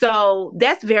 And so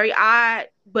that's very odd.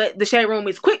 But the Shade Room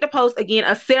is quick to post again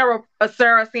a Sarah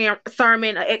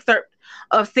sermon, an excerpt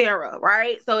of Sarah,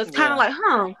 right? So it's kind of like,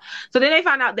 So then they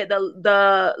found out that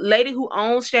the lady who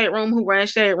owns Shade Room, who runs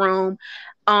Shade Room,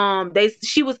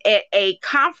 she was at a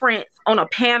conference on a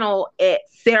panel at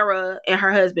Sarah and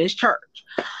her husband's church.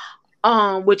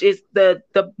 Which is the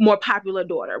more popular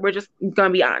daughter. We're just gonna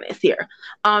be honest here.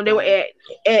 They were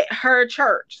at her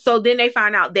church. So then they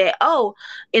find out that,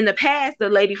 in the past, the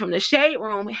lady from the Shade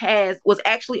Room was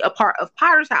actually a part of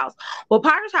Potter's House. Well,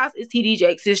 Potter's House is TD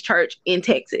Jakes' church in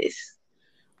Texas.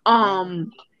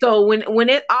 So when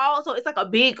it so it's like a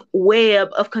big web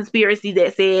of conspiracy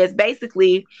that says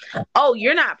basically,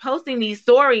 you're not posting these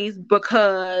stories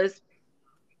because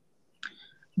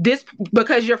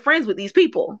you're friends with these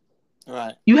people.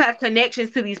 Right. You have connections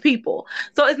to these people.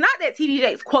 So it's not that TD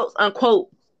Jakes, quote unquote,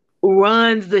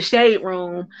 runs the Shade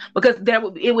Room, because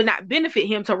it would not benefit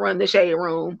him to run the Shade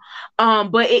Room.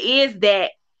 But it is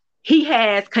that he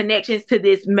has connections to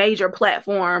this major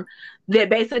platform that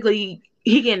basically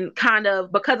he can kind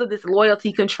of, because of this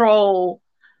loyalty, control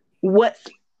what's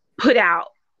put out.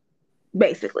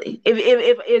 Basically,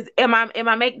 did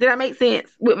I make sense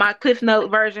with my Cliff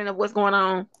Note version of what's going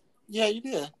on? Yeah, you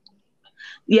did.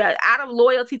 Yeah, out of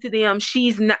loyalty to them,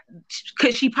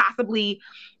 could she possibly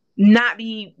not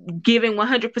be giving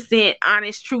 100%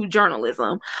 honest, true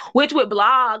journalism? Which with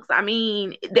blogs, I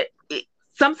mean,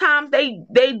 sometimes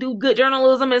they do good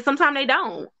journalism and sometimes they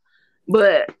don't.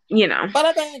 But But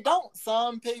I mean, don't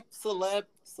some people,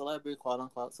 celebrity, quote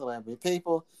unquote, celebrity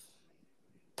people,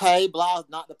 pay blogs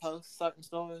not to post certain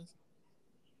stories?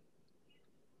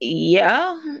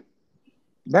 Yeah.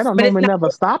 That don't But it's normally not. never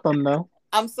stop them though.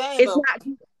 I'm saying, It's but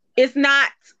not. It's not.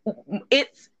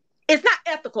 It's. It's not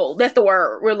ethical. That's the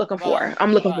word we're looking for. right,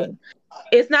 I'm looking right, for.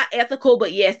 It's not ethical,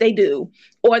 but yes, they do.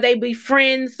 Or they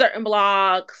befriend certain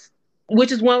blogs,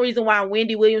 which is one reason why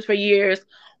Wendy Williams for years,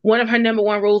 one of her number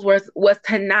one rules was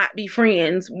to not be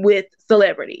friends with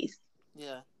celebrities.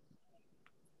 yeah.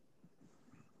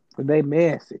 But they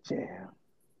message, yeah.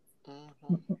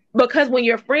 Hmm. Because when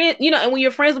you're friend, and when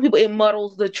you're friends with people, it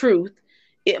muddles the truth.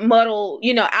 It muddle,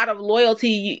 out of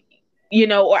loyalty,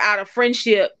 or out of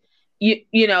friendship, you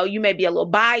may be a little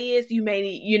biased. You may,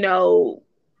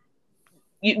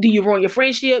 do you ruin your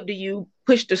friendship? Do you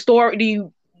push the story? Do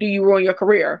you ruin your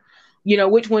career?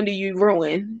 Which one do you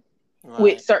ruin with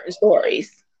Right. certain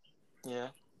stories? Yeah.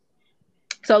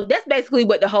 So that's basically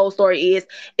what the whole story is.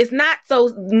 It's not so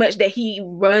much that he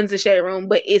runs the shade room,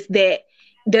 but it's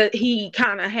that he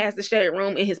kind of has the shade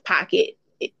room in his pocket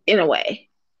in a way.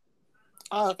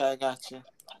 Oh, okay, gotcha.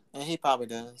 And he probably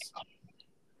does.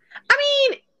 I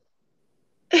mean,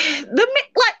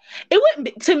 like it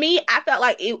wouldn't to me. I felt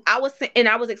like I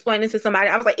was explaining to somebody.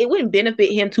 I was like, it wouldn't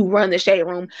benefit him to run the shade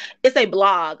room. It's a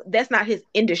blog. That's not his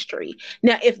industry.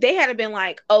 Now, if they had been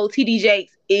like, oh, TD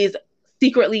Jakes is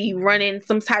secretly running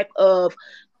some type of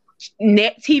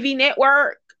net TV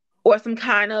network or some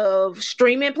kind of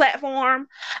streaming platform,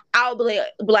 I'll be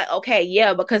like, okay,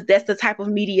 yeah, because that's the type of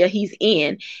media he's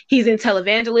in. He's in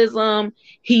televangelism.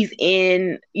 He's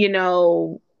in,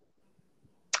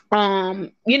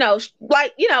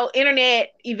 internet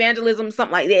evangelism,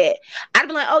 something like that. I'd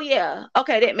be like, oh yeah,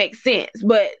 okay, that makes sense.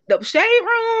 But the shade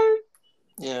room,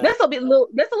 Yeah. that's a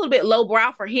little bit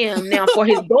lowbrow for him. Now for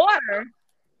his daughter,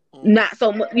 Mm. not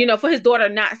so much. For his daughter,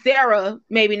 not Sarah,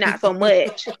 maybe not so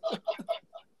much.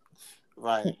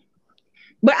 Right.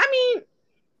 But I mean,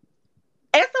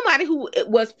 as somebody who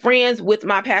was friends with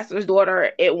my pastor's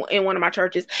daughter in one of my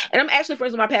churches, and I'm actually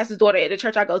friends with my pastor's daughter at the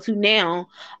church I go to now.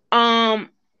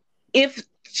 If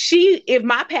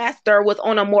my pastor was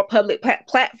on a more public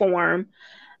platform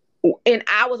and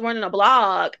I was running a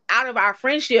blog, out of our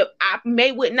friendship, I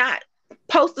would not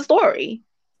post the story.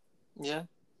 Yeah.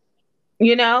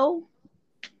 You know,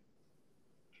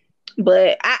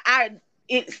 but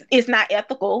it's not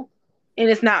ethical and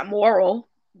it's not moral.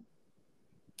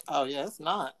 Oh yeah, it's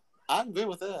not. I agree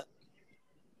with that.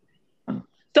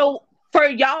 So for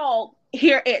y'all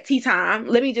here at Tea Time,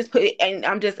 let me just put it, and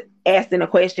I'm just asking a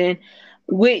question.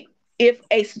 With If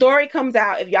a story comes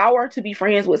out, if y'all were to be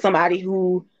friends with somebody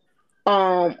who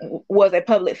was a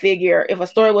public figure, if a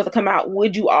story was to come out,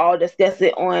 would you all discuss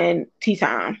it on Tea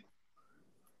Time?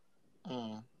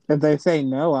 Mm. If they say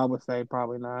no, I would say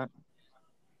probably not.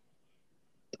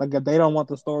 Like if they don't want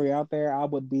the story out there, I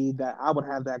would be that. I would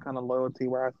have that kind of loyalty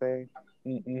where I say,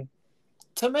 mm-mm.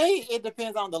 To me, it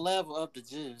depends on the level of the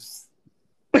juice.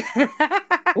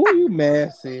 "Ooh, you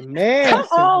messy, Come messy,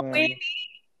 on, honey, Wendy.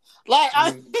 Like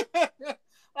I,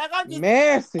 like I just,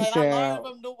 messy and I learned child."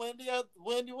 from the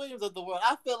Wendy Williams of the world.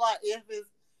 I feel like if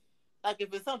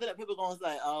it's something that people gonna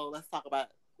say, oh, let's talk about.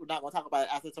 We're not gonna talk about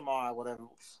it after tomorrow, or whatever.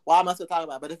 Why am I still talking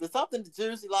about it? But if it's something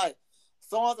juicy, like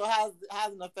so and so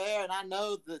has an affair, and I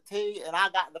know the tea, and I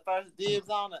got the first dibs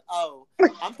on it, oh,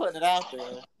 I'm putting it out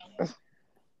there.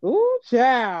 Ooh,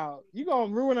 child, you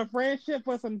gonna ruin a friendship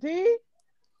for some tea?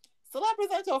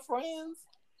 Celebrities ain't your friends.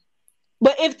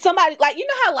 But if somebody, like,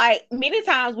 how like many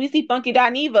times we see Funky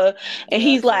Dineva and Yeah,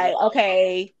 he's true. like,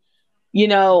 okay,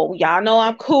 y'all know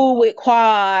I'm cool with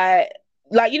Quad.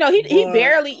 Like, he But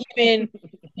barely even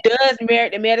does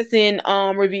Merit the Medicine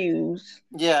reviews.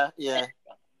 Yeah, yeah.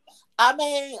 I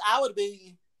mean, I would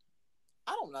be.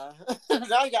 I don't know.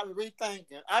 Now you got me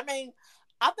rethinking. I mean,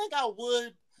 I think I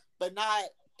would, but not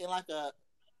in like a.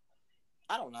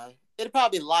 I don't know. It'd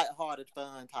probably be lighthearted,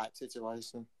 fun type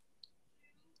situation.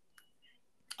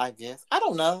 I guess. I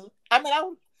don't know. I mean,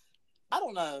 I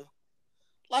don't know.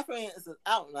 Like for instance,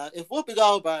 I don't know if Whoopi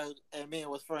Goldberg and me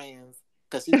was friends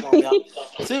because she's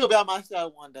gonna be on my show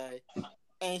one day,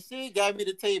 and she gave me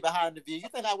the tea behind the view. You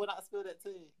think I would not spill that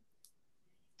tea?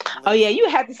 Oh yeah, Listen, you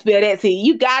have to spill that tea.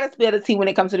 You gotta spill the tea when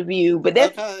it comes to the View. But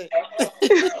that's okay.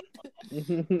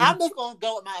 I'm just gonna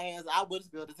go with my hands. I would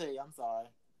spill the tea. I'm sorry.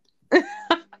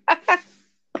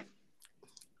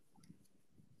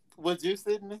 Would you,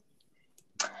 Sydney?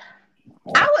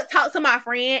 I would talk to my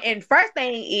friend, and first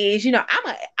thing is,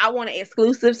 I want an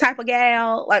exclusive type of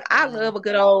gal. Like I Mm-hmm. love a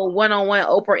good old one-on-one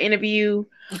Oprah interview.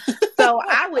 So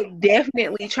I would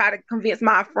definitely try to convince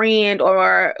my friend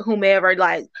or whomever,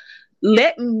 like,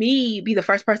 let me be the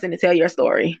first person to tell your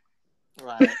story.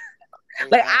 Right.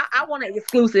 Like I want an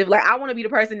exclusive. Like I want to be the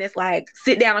person that's like,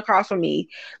 sit down across from me.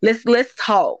 Let's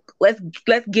talk. Let's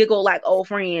giggle like old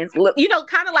friends. You know,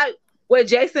 kind of like what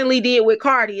Jason Lee did with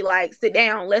Cardi. Like, sit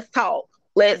down. Let's talk.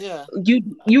 Let's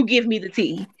you give me the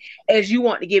tea as you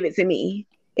want to give it to me.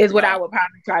 Is what I would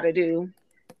probably try to do.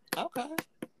 Okay.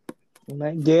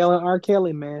 Like Gail and R.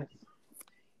 Kelly, man.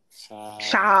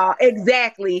 Child,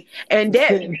 exactly. And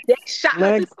that shot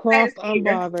legs crossed,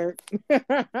 unbothered.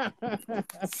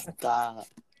 Stop.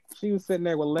 She was sitting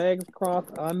there with legs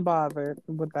crossed, unbothered,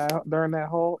 with that during that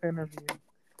whole interview,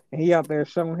 and he out there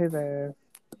showing his ass.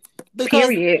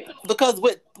 Because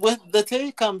with the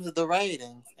tea comes the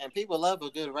ratings, and people love a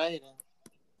good rating.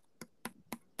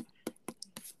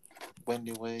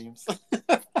 Wendy Williams.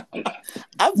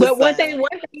 But one thing,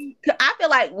 I feel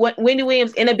like Wendy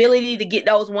Williams' inability to get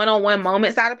those one-on-one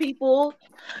moments out of people,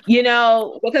 you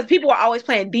know, because people are always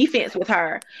playing defense with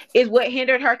her, is what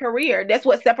hindered her career. That's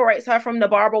what separates her from the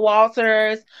Barbara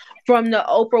Walters, from the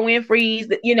Oprah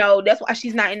Winfrey's. You know, that's why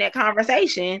she's not in that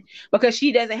conversation, because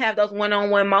she doesn't have those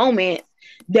one-on-one moments.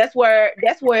 That's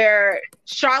where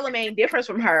Charlemagne differs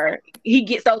from her. He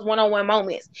gets those one-on-one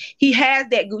moments. He has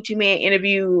that Gucci Mane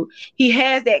interview. He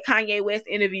has that Kanye West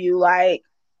interview. Like,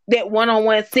 that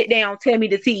one-on-one sit down, tell me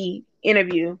the tea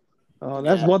interview. Oh,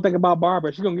 that's one thing about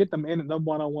Barbara. She's gonna get them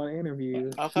one-on-one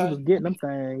interviews. Okay. She was getting them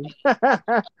things.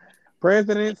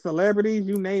 Presidents, celebrities,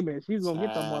 you name it. She's gonna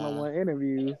get them one-on-one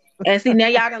interviews. And see, now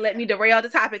y'all done let me derail the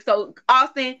topic. So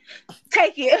Austin,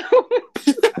 take it.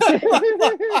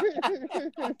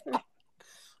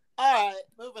 All right,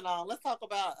 moving on. Let's talk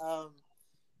about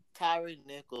Tyre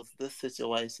Nichols, this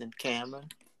situation, Cameron.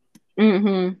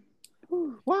 Mm-hmm.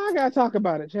 Why I gotta talk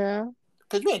about it, child?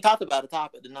 Because you ain't talked about the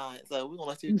topic tonight, so we're gonna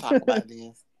let you talk about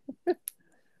this.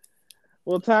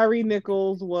 Well, Tyre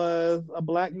Nichols was a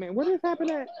black man. What just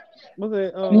happened at? Was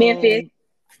it Memphis?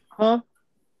 Huh?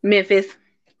 Memphis.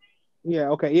 Yeah.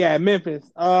 Okay. Yeah, Memphis.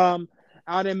 Out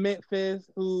in Memphis,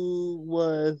 who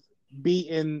was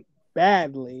beaten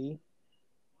badly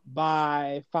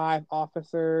by 5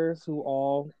 officers who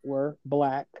all were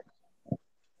black.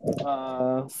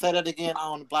 Say that again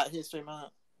on Black History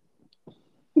Month.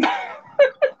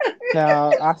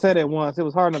 Now, I said it once. It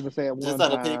was hard enough to say it once. Just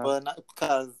other people,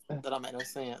 because that don't make no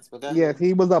sense. But yes,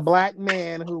 he was a black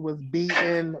man who was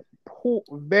beaten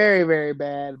very, very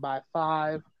bad by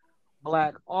 5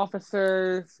 black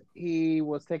officers. He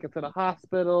was taken to the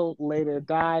hospital, later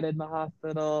died in the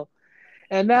hospital.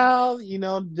 And now, you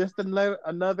know, just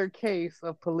another case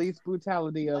of police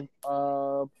brutality,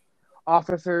 of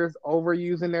officers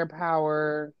overusing their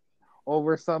power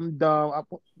over some dumb.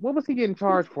 What was he getting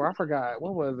charged for? I forgot.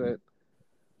 What was it?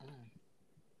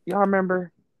 Y'all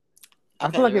remember? I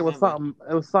feel like it was something.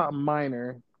 It was something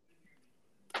minor.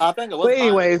 I think it was. But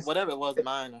anyways, minor. Whatever it was,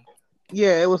 minor.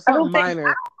 Yeah, it was something minor. I don't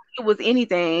think it was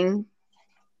anything.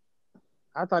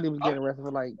 I thought he was getting arrested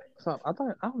for like something. I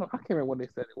don't know. I can't remember what they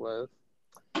said it was.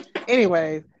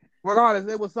 Anyways,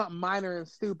 regardless, it was something minor and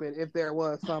stupid, if there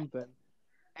was something.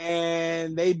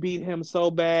 And they beat him so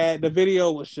bad. The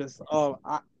video was just,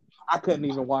 I couldn't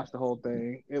even watch the whole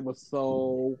thing. It was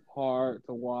so hard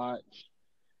to watch.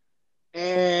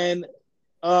 And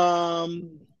the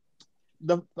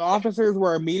officers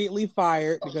were immediately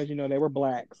fired because, you know, they were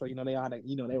black. So, you know, they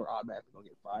were automatically going to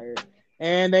get fired.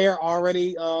 And they are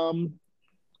already, I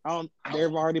believe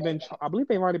they've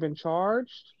already been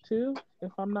charged too,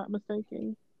 if I'm not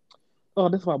mistaken. Oh,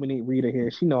 this is why we need Rita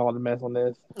here. She know all the mess on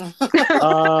this.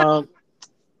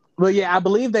 But yeah, I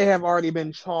believe they have already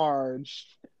been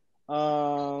charged. They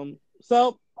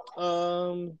said they're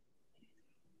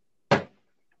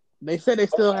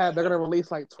going to release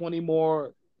like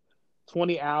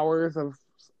 20 hours of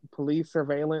police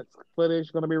surveillance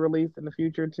footage going to be released in the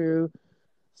future too.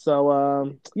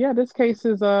 So, yeah, this case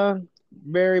is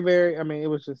very, very, I mean, it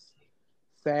was just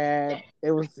sad.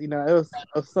 It was, you know, it was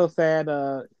so sad.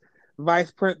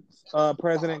 Vice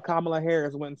President Kamala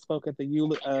Harris went and spoke at the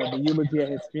eulogy at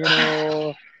his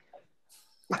funeral.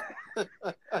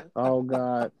 Oh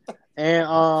God! And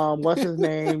what's his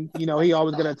name? You know, he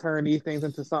always gonna turn these things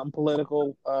into something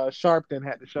political. Sharpton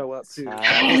had to show up too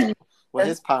with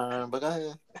his perm. But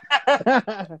go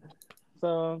ahead.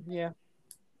 So yeah.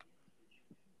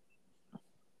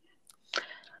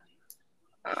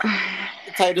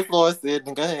 Take the floor, Sid,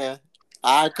 and go ahead.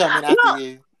 I'll come in after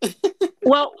you.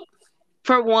 Well,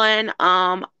 for one,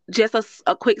 just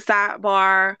a quick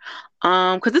sidebar,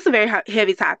 because it's a very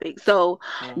heavy topic. So,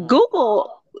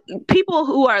 Google, people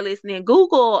who are listening,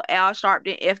 Google Al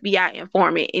Sharpton FBI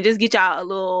informant and just get y'all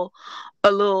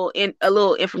a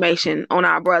little information on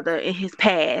our brother and his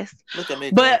past. Look at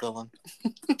me but Googling.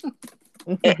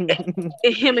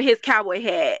 him and his cowboy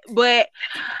hat. But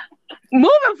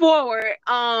moving forward,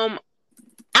 I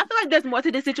feel like there's more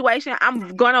to this situation.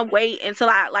 I'm gonna wait until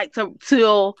I like to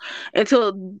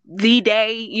until the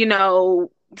day,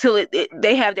 till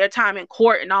they have their time in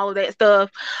court and all of that stuff.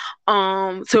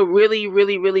 To really,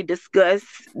 really, really discuss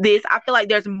this. I feel like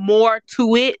there's more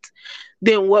to it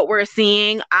than what we're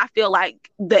seeing. I feel like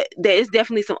that there is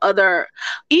definitely some other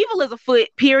evil is afoot,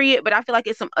 period. But I feel like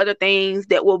it's some other things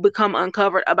that will become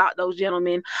uncovered about those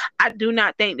gentlemen. I do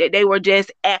not think that they were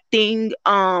just acting.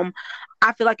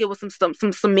 I feel like it was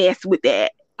some mess with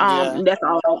that. Yeah. That's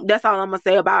all I'm gonna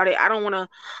say about it. I don't want to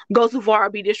go too far or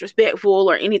be disrespectful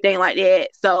or anything like that.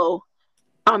 So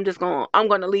I'm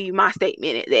gonna leave my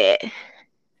statement at that.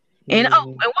 And and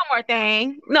one more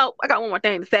thing. No, I got one more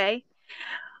thing to say.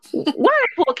 Why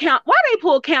they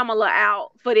pull Kamala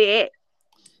out for that?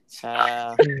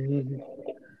 Child.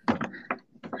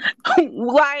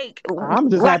 I'm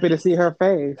just happy to see her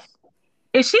face.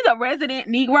 Is she the resident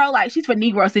Negro? Like, she's for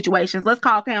Negro situations. Let's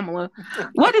call Kamala.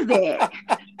 What is that?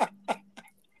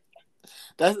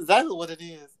 That's exactly what it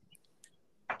is.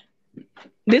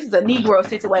 This is a Negro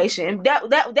situation. That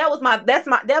was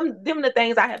them the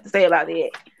things I have to say about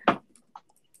it.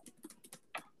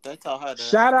 They told her that.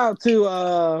 Shout out to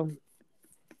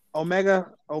Omega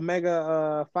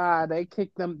 5. They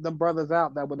kicked them brothers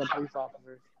out that were the police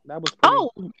officers. That was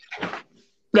pretty...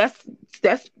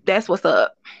 that's what's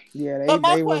up. Yeah,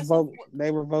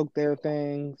 they revoked their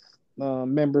things,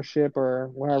 membership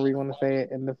or however you want to say it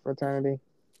in the fraternity.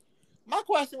 My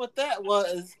question with that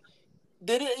was,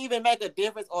 did it even make a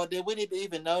difference, or did we need to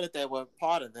even know that they were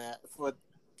part of that? For,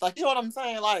 like, you know what I'm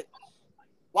saying? Like,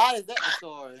 why is that the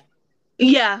story?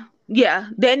 Yeah,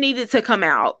 that needed to come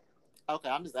out. Okay,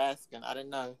 I'm just asking. I didn't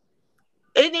know.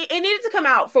 It needed to come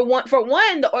out for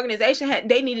one. The organization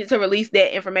they needed to release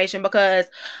that information because,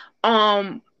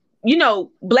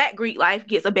 Black Greek life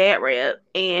gets a bad rep,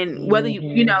 and whether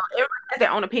everyone has their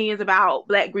own opinions about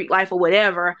Black Greek life or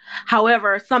whatever.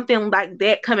 However, something like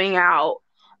that coming out,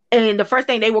 and the first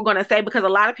thing they were going to say, because a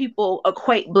lot of people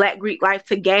equate Black Greek life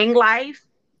to gang life,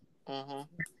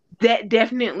 that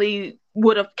definitely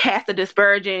would have cast a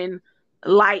disparaging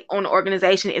light on the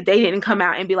organization if they didn't come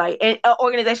out and be like, an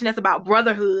organization that's about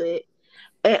brotherhood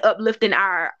and uplifting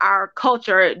our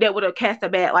culture, that would have cast a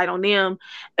bad light on them,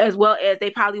 as well as they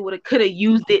probably could have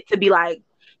used it to be like,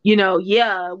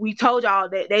 yeah, we told y'all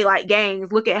that they like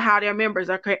gangs. Look at how their members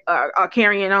are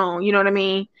carrying on. You know what I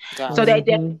mean? Gotcha. So they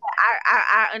definitely,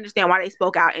 I understand why they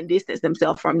spoke out and distanced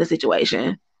themselves from the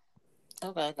situation.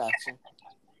 Okay, I got you.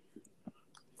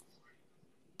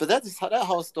 But that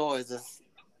whole story is just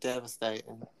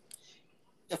devastating.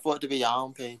 For it to be your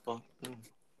own people.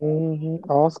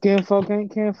 All skin folk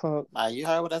ain't kin folk. You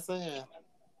heard what I said.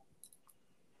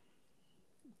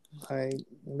 Like,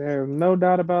 there's no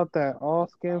doubt about that. All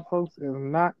skin folks is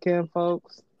not kin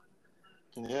folks.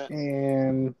 Yeah.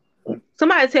 And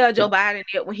somebody tell Joe Biden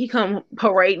that when he come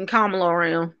parading Kamala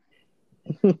around.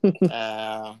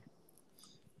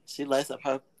 She laced up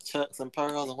her chucks and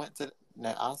pearls and went to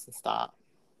that. Austin, stop.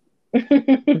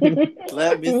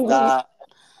 Let me stop.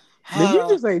 Did you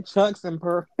just say chucks and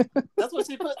pearls? That's what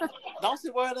she put. Don't she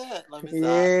wear that? Let me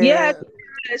stop. Yeah,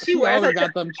 she wears always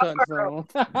got them chucks on.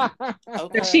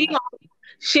 Okay.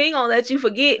 She ain't gonna let you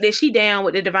forget that she down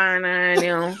with the divine iron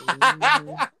now.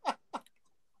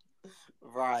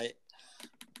 Right.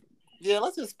 Yeah,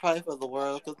 let's just pray for the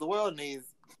world, because the world needs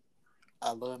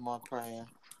a little more prayer.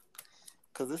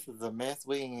 Because this is a mess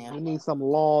we in. We need some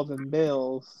laws and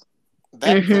bills.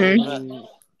 That too,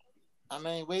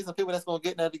 but, we need some people that's going to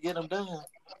get there to get them done.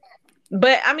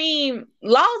 But,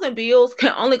 laws and bills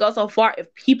can only go so far if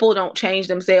people don't change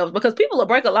themselves, because people will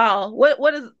break a law.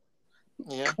 What is...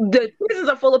 Yeah. The prisons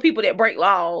are full of people that break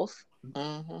laws.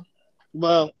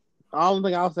 Well, the only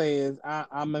thing I'll say is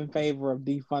I'm in favor of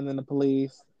defunding the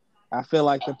police. I feel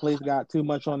like the police got too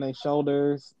much on their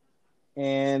shoulders,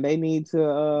 and they need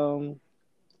to,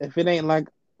 if it ain't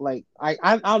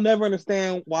I'll never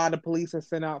understand why the police are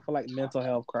sent out for like mental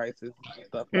health crisis and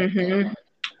stuff like that.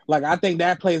 Like, I think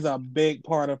that plays a big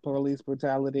part of police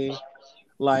brutality.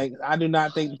 Like, I do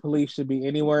not think the police should be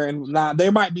anywhere. And now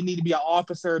there might need to be an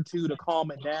officer or two to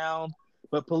calm it down,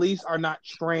 but police are not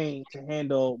trained to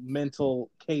handle mental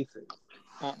cases.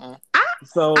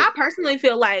 I personally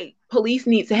feel like police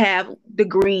need to have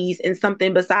degrees in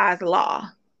something besides law.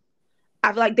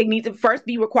 I feel like they need to first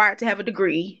be required to have a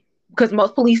degree, because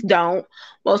most police don't.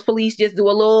 Most police just do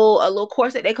a little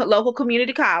course at their local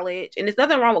community college, and there's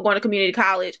nothing wrong with going to community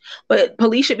college, but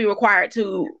police should be required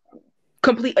to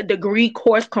complete a degree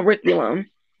course curriculum.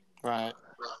 Right.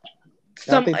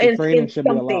 I think the training should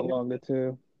be a lot longer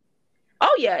too.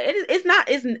 Oh yeah,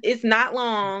 it's not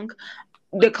long.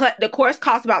 The course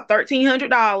costs about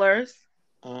 $1,300,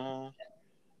 Uh,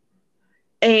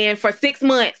 and for 6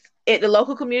 months at the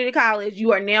local community college,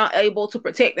 you are now able to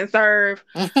protect and serve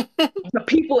the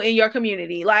people in your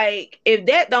community. Like, if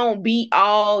that don't beat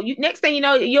all, you next thing you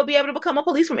know, you'll be able to become a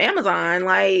police from Amazon.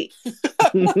 Like,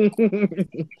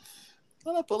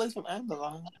 what a police from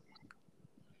Amazon.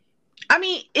 I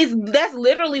mean, that's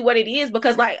literally what it is,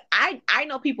 because like I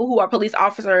know people who are police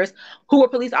officers who were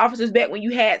police officers back when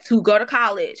you had to go to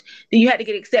college, then you had to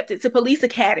get accepted to police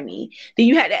academy, then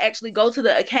you had to actually go to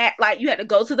the like you had to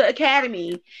go to the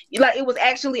academy. Like, it was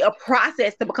actually a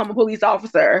process to become a police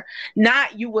officer.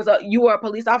 Not you were a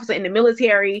police officer in the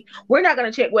military. We're not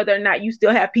gonna check whether or not you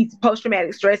still have post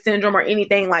traumatic stress syndrome or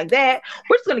anything like that.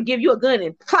 We're just gonna give you a gun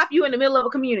and plop you in the middle of a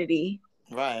community.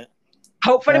 Right.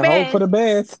 Hope for the And hope best. for the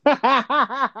best.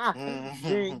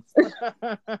 Mhm.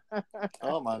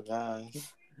 Oh my gosh.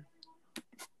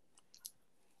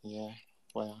 Yeah.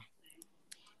 Well.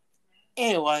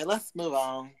 Anyway, let's move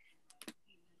on.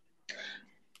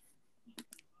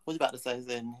 What you about to say,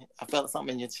 Zen? I felt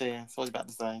something in your chest. What you about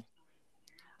to say?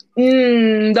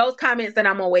 Those comments that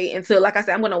I'm gonna wait until, like I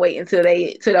said, I'm gonna wait until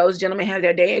those gentlemen have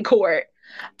their day in court.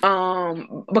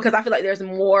 Because I feel like there's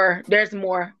more.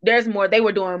 They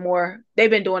were doing more. They've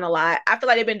been doing a lot. I feel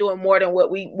like they've been doing more than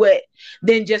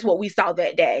than just what we saw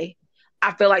that day.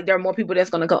 I feel like there are more people that's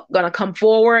gonna come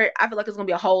forward. I feel like it's gonna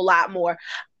be a whole lot more,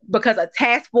 because a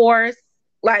task force,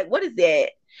 like, what is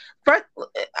that? First,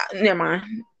 never mind.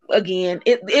 Again,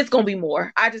 it's gonna be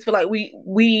more. I just feel like we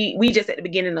just at the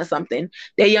beginning of something.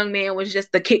 That young man was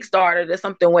just the Kickstarter to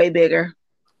something way bigger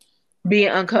being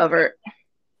uncovered.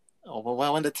 Oh,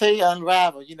 well, when the tea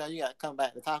unravel, you got to come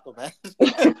back to talk about it.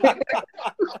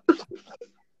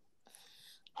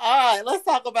 All right, let's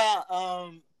talk about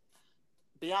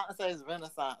Beyonce's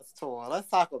Renaissance tour. Let's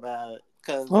talk about it.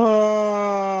 Because,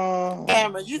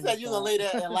 Cameron, you said you were going to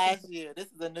leave that in last year. This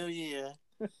is a new year.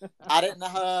 I didn't know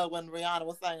her when Rihanna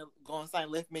was going to sing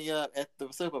Lift Me Up at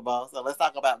the Super Bowl. So let's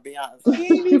talk about Beyonce. She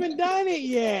ain't even done it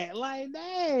yet. Like,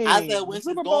 dang. I said when the she's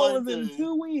Super going Bowl is in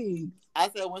 2 weeks. I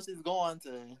said when she's going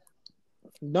to.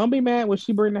 Don't be mad when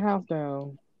she bring the house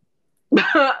down.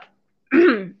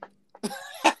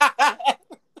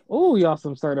 Oh, y'all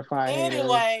some certified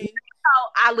anyway. haters.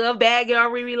 I love Bad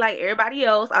Girl Riri like everybody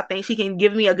else. I think she can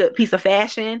give me a good piece of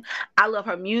fashion. I love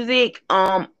her music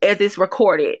as it's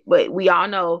recorded, but we all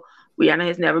know Rihanna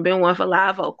has never been one for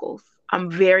live vocals.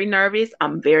 I'm very nervous.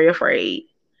 I'm very afraid.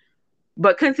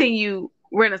 But continue,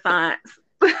 Renaissance.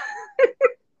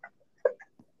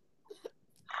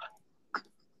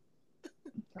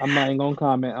 I'm not even gonna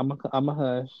comment. I'm a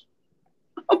hush.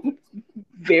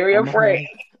 Very afraid.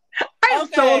 I'm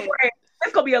so afraid.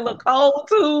 It's gonna be a little cold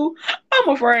too. I'm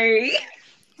afraid.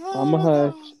 I'm a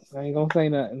hush. I ain't gonna say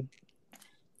nothing.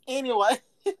 Anyway.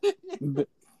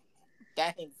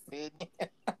 Dang, Sydney.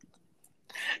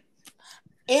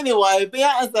 Anyway,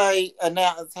 Beyonce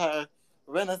announced her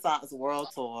Renaissance World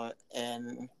Tour,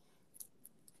 and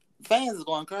fans is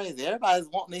going crazy. Everybody's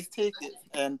wanting these tickets,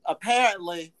 and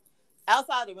apparently,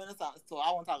 outside the Renaissance Tour,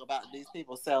 I want to talk about these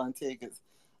people selling tickets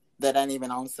that ain't even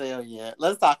on sale yet.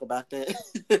 Let's talk about that.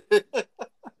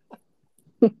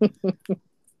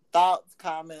 Thoughts,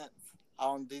 comments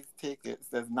on these tickets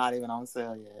that's not even on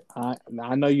sale yet?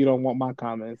 I know you don't want my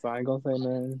comments, so I ain't gonna say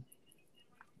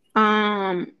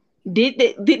nothing. Did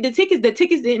the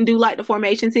tickets didn't do like the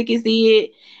formation tickets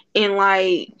did, and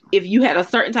like if you had a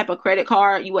certain type of credit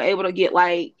card, you were able to get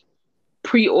like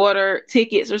pre-order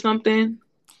tickets or something?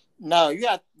 No, you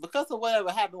have, because of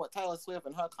whatever happened with Taylor Swift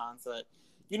and her concert,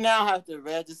 you now have to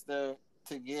register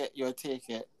to get your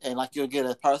ticket, and like you'll get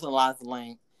a personalized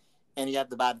link, and you have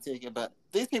to buy the ticket. But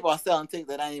these people are selling tickets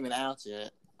that ain't even out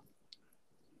yet.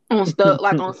 On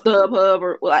StubHub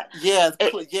or like yes,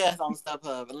 on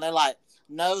StubHub, and they're like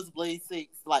nosebleed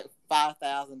seats, like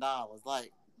 $5,000.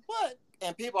 Like what?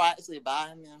 And people are actually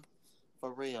buying them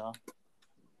for real.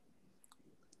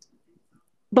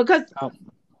 Because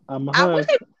I'm a hush.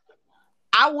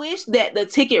 I wish that the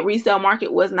ticket resale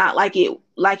market was not like it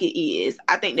is.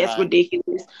 I think that's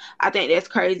ridiculous. I think that's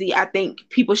crazy. I think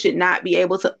people should not be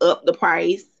able to up the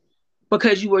price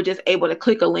because you were just able to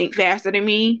click a link faster than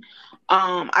me.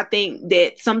 I think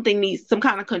that some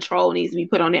kind of control needs to be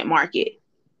put on that market.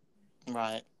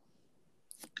 Right.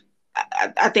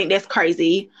 I think that's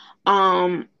crazy.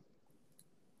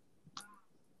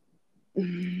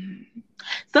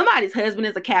 Somebody's husband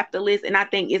is a capitalist, and I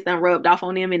think it's done rubbed off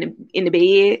on them in the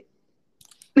bed.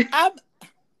 I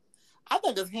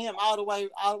think it's him all the way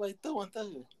through and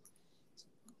through.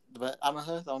 But I'm a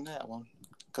hush on that one.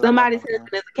 Somebody's husband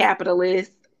is a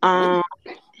capitalist. Um,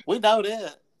 we know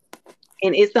that.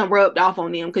 And it's done rubbed off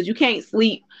on them because you can't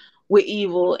sleep with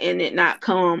evil and it not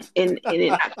come and it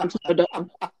not come to your door.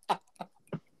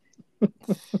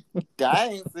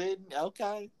 Dang, Sydney.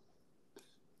 Okay.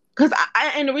 Because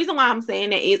and the reason why I'm saying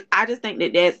that is I just think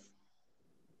that that's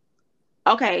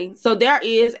okay. So there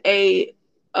is a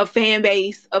fan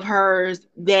base of hers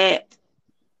that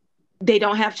they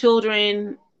don't have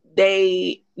children.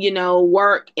 They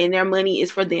work and their money is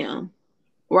for them,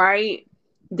 right?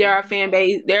 There are fan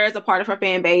base. There is a part of her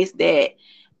fan base that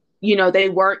they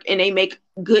work and they make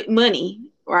good money,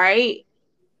 right?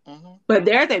 Mm-hmm. But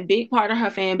there's a big part of her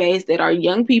fan base that are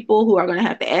young people who are going to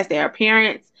have to ask their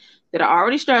parents that are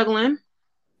already struggling,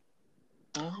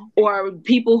 Mm-hmm. or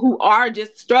people who are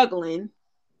just struggling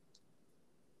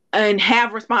and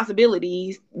have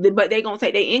responsibilities, but they're going to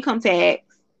take their income tax.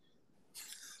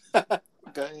 Go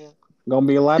ahead. Gonna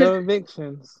be a lot of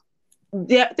evictions.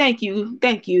 Yeah, thank you.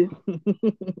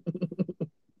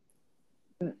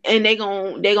 And they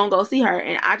gonna go see her.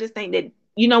 And I just think that,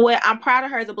 you know what, I'm proud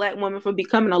of her as a Black woman for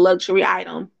becoming a luxury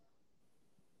item.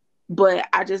 But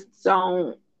I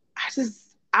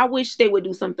wish they would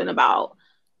do something about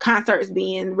concerts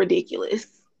being ridiculous.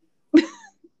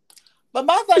 But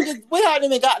my thing is, we haven't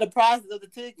even got the prices of the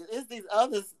tickets. It's these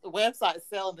other websites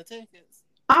selling the tickets.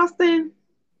 Austin,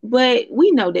 but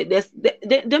we know that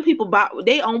them people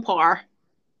they on par.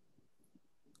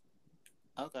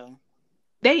 Okay.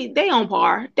 They on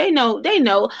par. They know. Like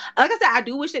I said, I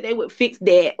do wish that they would fix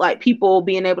that, like people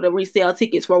being able to resell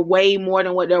tickets for way more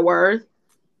than what they're worth.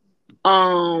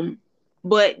 But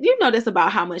that's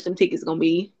about how much them tickets gonna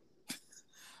be.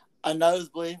 A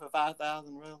nosebleed for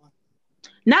 5,000, really?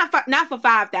 Not for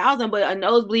 5,000, but a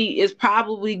nosebleed is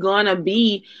probably gonna run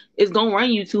you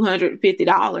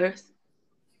 $250.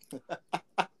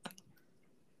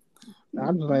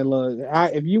 I'm just like, look,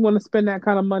 if you want to spend that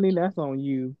kind of money, that's on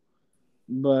you.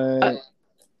 But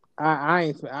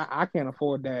I can't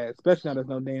afford that, especially now there's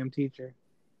no damn teacher.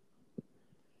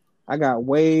 I got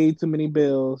way too many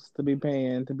bills to be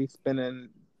paying to be spending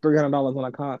 $300 on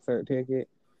a concert ticket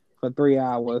for 3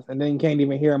 hours, and then you can't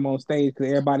even hear them on stage because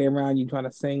everybody around you trying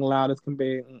to sing loud as can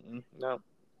be. No.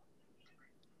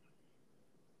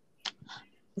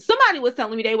 Somebody was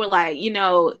telling me, they were like,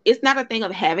 it's not a thing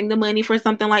of having the money for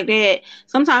something like that.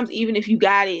 Sometimes even if you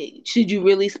got it, should you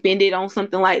really spend it on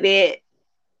something like that?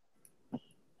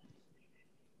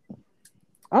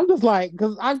 I'm just like,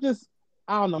 because I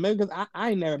don't know, maybe because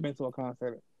I ain't never been to a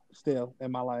concert still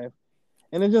in my life.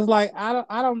 And it's just like, I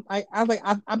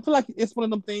feel like it's one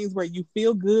of them things where you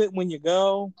feel good when you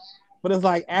go, but it's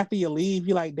like after you leave,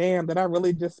 you're like, damn, did I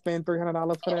really just spend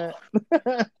 $300 for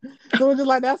that? So it's just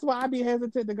like, that's why I be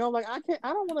hesitant to go. Like, I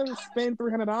don't want to spend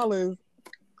 $300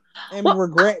 and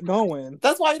regret going.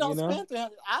 That's why you don't spend $300.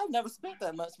 I've never spent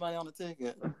that much money on a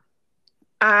ticket.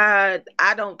 I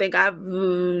don't think I've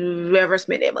ever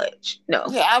spent that much. No.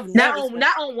 Yeah, I've never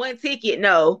not on one ticket.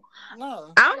 No. I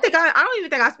don't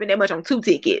even think I spent that much on 2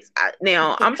 tickets.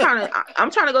 Now I'm trying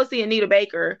to go see Anita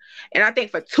Baker, and I think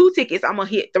for 2 tickets I'm gonna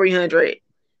hit 300.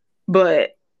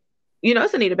 But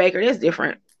it's Anita Baker. That's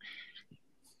different.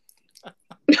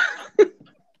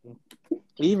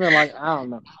 Even like, I don't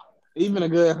know. Even a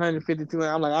good 152.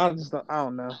 I'm like, I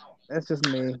don't know. That's just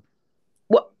me.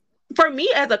 Well, for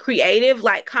me as a creative,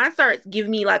 like concerts give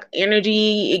me like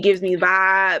energy. It gives me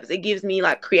vibes. It gives me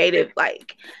like creative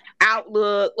like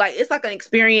outlook. Like it's like an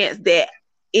experience that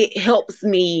it helps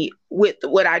me with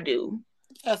what I do.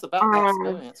 Yeah, it's about the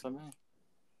experience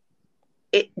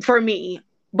for me.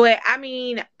 But I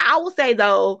mean, I will say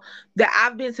though that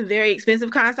I've been to very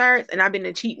expensive concerts and I've been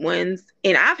to cheap ones,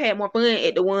 and I've had more fun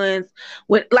at the ones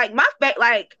when like my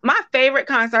favorite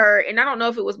concert. And I don't know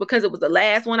if it was because it was the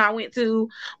last one I went to,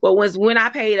 but was when I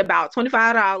paid about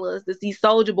 $25 to see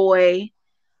Soulja Boy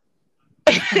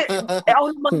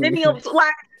on Millennium.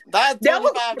 Like that's that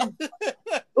was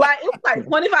like it was like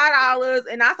 $25,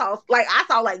 and I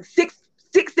saw like six,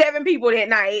 7 people that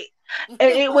night, and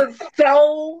it was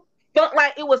so fun.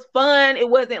 Like it was fun. It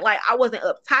wasn't like I wasn't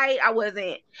uptight. I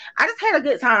just had a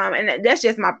good time, and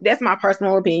that's my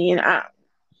personal opinion.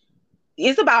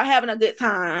 It's about having a good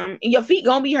time. Your feet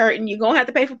gonna be hurting. You're gonna have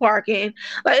to pay for parking.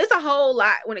 Like it's a whole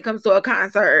lot when it comes to a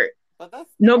concert. But that's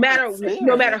no matter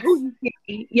who you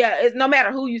see. Yeah, it's no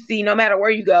matter who you see, no matter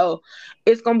where you go,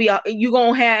 it's gonna be you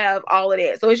gonna have all of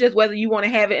that. So it's just whether you want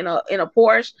to have it in a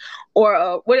Porsche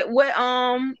or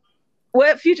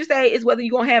what Future say is whether you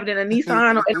gonna have it in a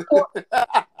Nissan or in a Porsche.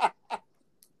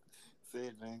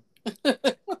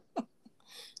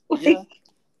 Yeah,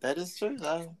 that is true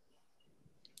though.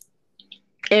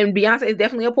 And Beyonce is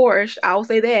definitely a Porsche. I'll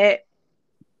say that.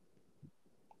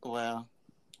 Well,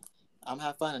 I'm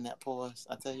having fun in that Porsche.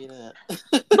 I tell you that.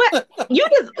 But you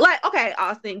just like, okay,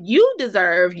 Austin, you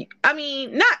deserve. I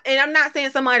mean, not, and I'm not saying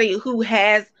somebody who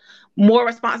has more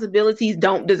responsibilities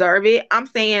don't deserve it. I'm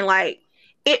saying like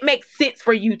it makes sense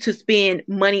for you to spend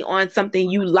money on something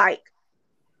you like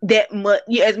that much.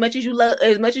 As much as you love,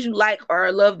 as much as you like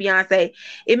or love Beyonce,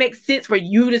 it makes sense for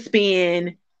you to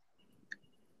spend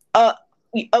a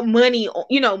money,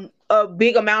 a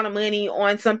big amount of money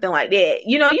on something like that.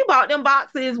 You bought them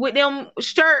boxes with them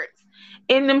shirts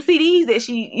and them CDs that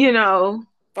she.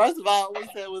 First of all, we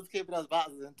said we was keeping those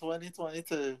boxes in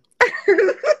 2022.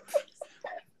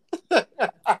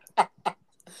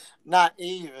 Not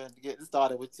even getting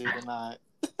started with you tonight.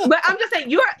 But I'm just saying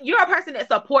you're a person that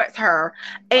supports her,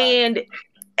 and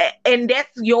and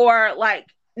that's your, like,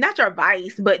 not your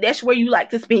vice, but that's where you like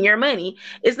to spend your money.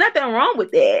 It's nothing wrong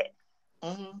with that.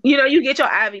 Mm-hmm. You get your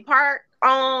Ivy Park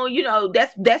on,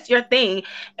 that's your thing.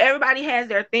 Everybody has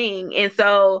their thing, and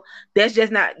so that's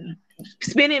just not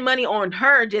spending money on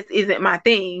her. Just isn't my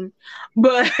thing.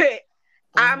 But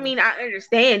I mean, I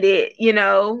understand it.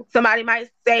 Somebody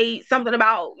might say something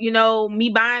about, me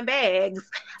buying bags.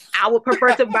 I would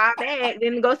prefer to buy a bag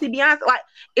than to go see Beyonce. Like,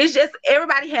 it's just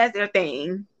everybody has their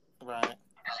thing. Right.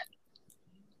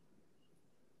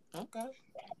 Okay.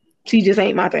 She just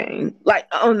ain't my thing. Like,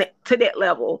 to that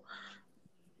level.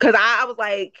 Cause I was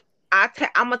like, I'm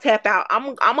gonna tap out.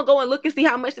 I'm gonna go and look and see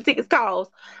how much the tickets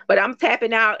cost. But I'm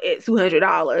tapping out at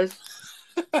 $200.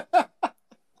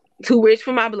 Too rich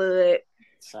for my blood.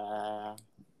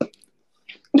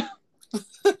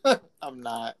 I'm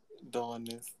not doing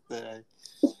this today.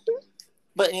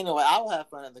 But anyway, I will have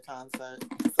fun at the concert.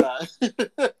 So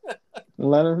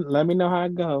let me know how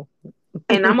it go.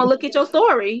 And I'm gonna look at your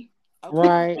story. Okay.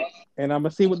 Right. And I'm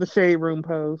gonna see what the shade room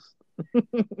posts.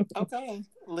 Okay.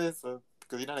 Listen,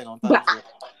 because you know they're gonna post it.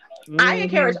 I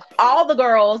encourage all the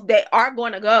girls that are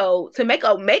going to go to make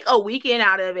a weekend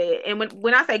out of it. And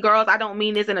when I say girls, I don't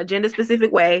mean this in a gender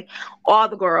specific way. All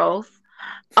the girls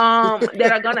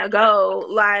that are gonna go,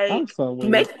 like, I'm so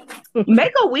weird.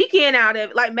 make a weekend out of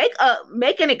it. Like,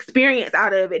 make an experience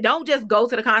out of it. Don't just go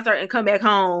to the concert and come back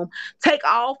home. Take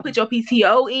off, put your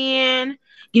PTO in,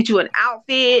 get you an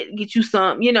outfit, get you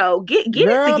some, get Girl, it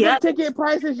together. the ticket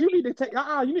prices, you need to take.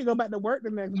 You need to go back to work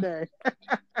the next day.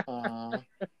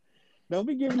 Don't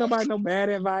be giving nobody no bad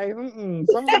advice. Some of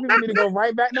the people need to go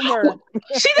right back to work.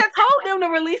 She just told them to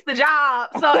release the job.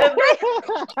 So if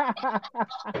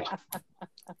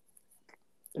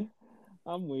they,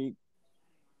 I'm weak.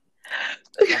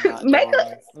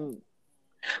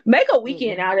 Make a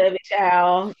weekend out of it,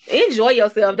 child. Enjoy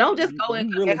yourself. Don't just go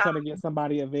and you really trying to get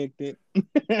somebody evicted.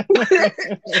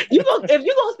 If you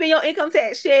gonna spend your income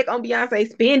tax check on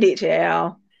Beyonce, spend it,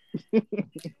 child.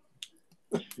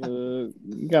 You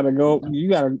gotta go.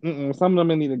 Some of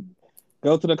them need to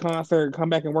go to the concert, come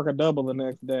back and work a double the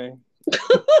next day.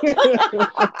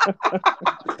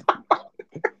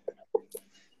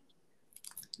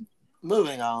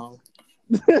 Moving on.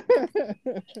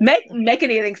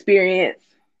 Making it an experience.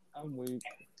 I'm weak.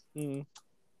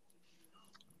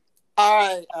 All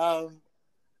right.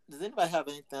 Does anybody have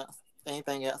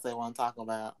anything else they want to talk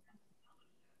about?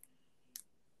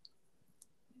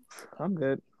 I'm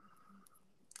good.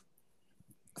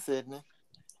 Sydney.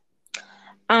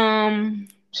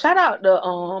 Shout out to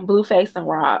Blueface and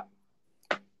Rock.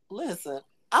 Listen,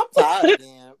 I'm tired of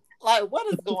them. Like,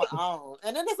 what is going on?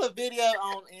 And then there's a video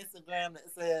on Instagram that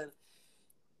said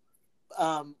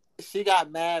she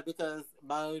got mad because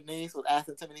Moniece was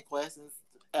asking too many questions.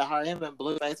 Him and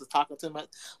Blueface was talking too much.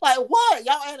 Like, what?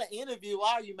 Y'all had an interview.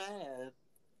 Why are you mad?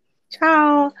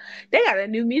 Child, they got a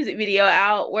new music video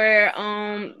out where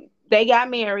they got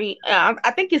married.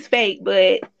 I think it's fake,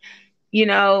 but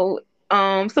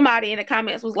somebody in the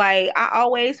comments was like, I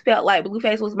always felt like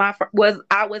Blueface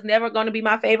was never going to be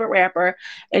my favorite rapper,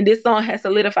 and this song has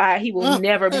solidified he will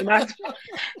never be my.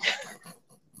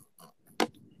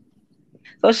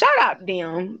 So shout out to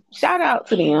them. Shout out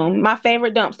to them. My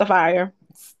favorite dumpster fire.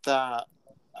 Stop.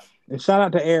 And shout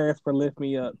out to Eris for Lift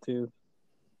Me Up too.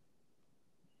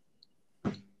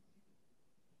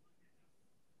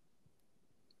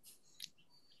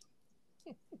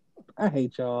 I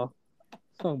hate y'all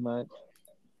so much.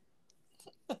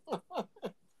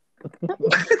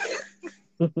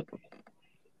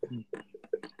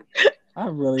 I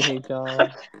really hate y'all.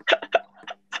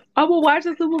 I will watch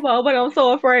the Super Bowl, but I'm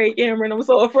so afraid, Cameron. I'm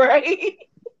so afraid.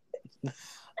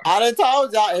 I done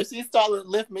told y'all, if she started to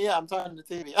lift me up, I'm turning the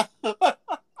TV off.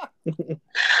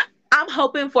 I'm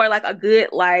hoping for like a good,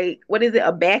 like, what is it,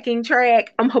 a backing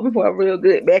track? I'm hoping for a real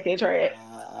good backing track.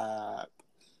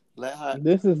 Let her.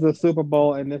 This is the Super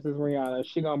Bowl, and this is Rihanna.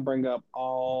 She gonna bring up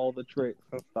all the tricks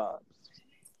and stops.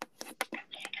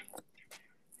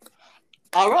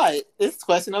 All right, it's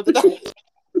question of the day.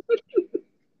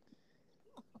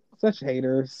 Such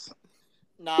haters.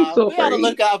 Nah, So we on the afraid.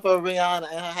 lookout for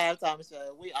Rihanna and her halftime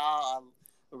show. We all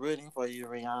are rooting for you,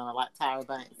 Rihanna, like Tyra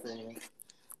Banks said.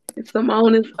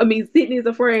 Sydney's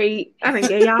afraid. I didn't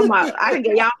get y'all my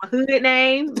hood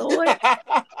name, Lord.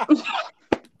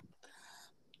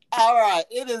 All right,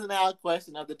 it is now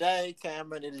question of the day.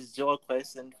 Cameron, it is your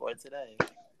question for today.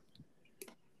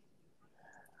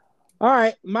 All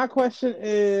right, my question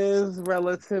is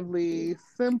relatively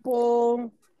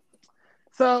simple.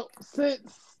 So,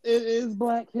 since it is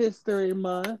Black History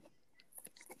Month,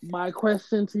 my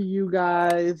question to you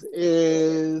guys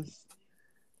is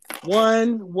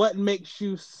one, what makes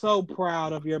you so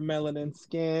proud of your melanin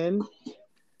skin?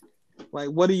 Like,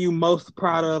 what are you most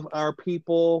proud of our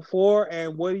people for?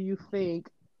 And what do you think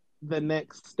the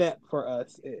next step for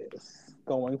us is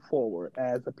going forward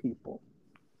as a people?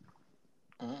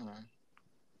 Mm.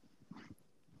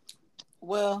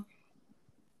 Well,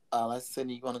 let's see.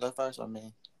 You want to go first or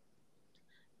me?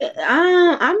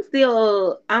 I'm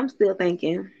still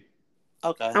thinking.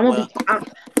 Okay. I'm gonna Well, be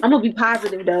I'm gonna be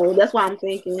positive though. That's why I'm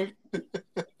thinking.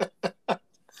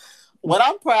 what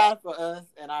I'm proud for us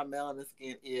and our melanin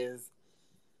skin is,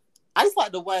 I just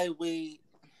like the way we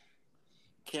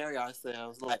carry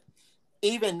ourselves. Like,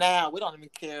 even now, we don't even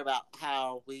care about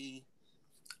how we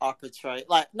are portrayed.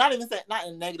 Like, not even saying, not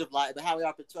in a negative light, but how we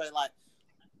are portrayed. Like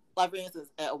for instance,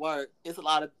 at work, it's a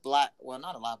lot of black. Well,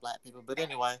 not a lot of black people, but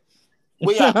anyway,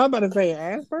 we are. I'm about to say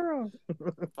Asper.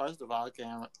 First of all,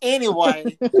 Cameron.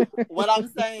 Anyway, what I'm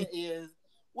saying is,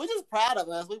 we're just proud of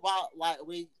us. We walk like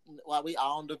we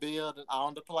own the building,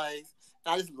 own the place.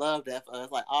 And I just love that for us.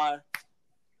 I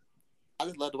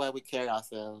just love the way we carry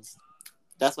ourselves.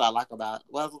 That's what I like about.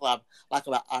 What I like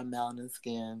about our melanin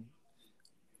skin.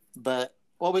 But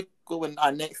when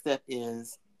our next step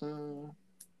is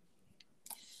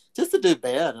just to do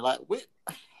better. Like we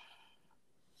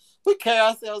carry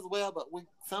ourselves well, but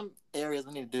some areas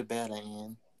we need to do better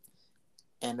in.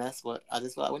 And that's what I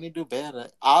just feel like we need to do better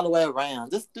all the way around.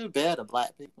 Just do better,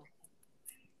 Black people.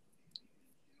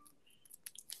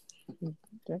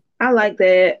 I like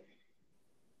that.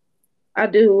 I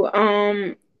do.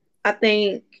 I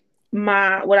think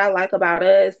what I like about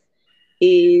us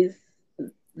is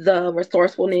the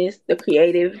resourcefulness, the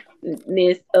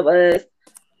creativeness of us.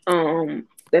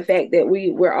 The fact that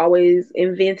we're always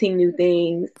inventing new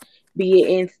things, be it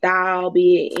in style,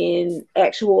 be it in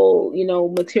actual,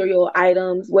 material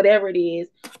items, whatever it is.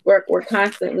 We're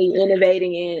constantly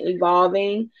innovating and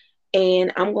evolving.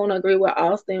 And I'm gonna agree with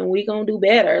Austin. We gonna do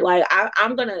better. Like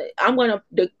I'm gonna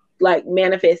like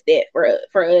manifest that for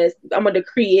us. I'm gonna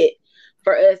decree it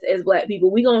for us as Black people.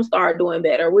 We're gonna start doing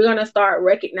better. We're gonna start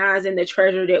recognizing the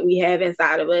treasure that we have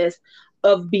inside of us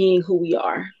of being who we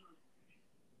are.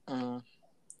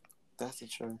 That's the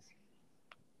truth.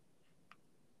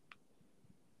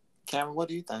 Cameron, what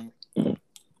do you think?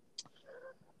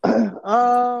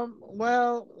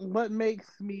 Well, what makes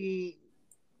me,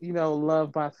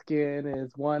 love my skin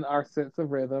is one, our sense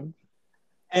of rhythm,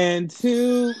 and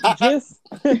two, just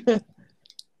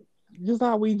just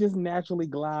how we just naturally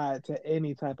glide to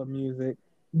any type of music.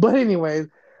 But anyways,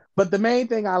 but the main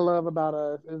thing I love about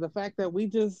us is the fact that we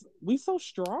so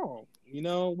strong. We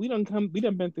done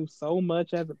been through so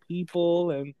much as a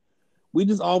people, and we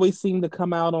just always seem to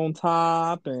come out on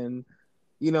top. And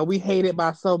we hated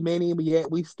by so many, but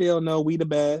yet we still know we the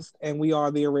best and we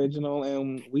are the original,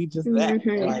 and we just that.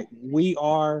 Mm-hmm. Like, we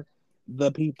are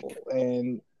the people,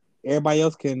 and everybody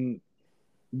else can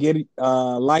get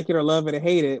like it or love it or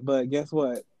hate it, but guess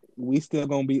what? We still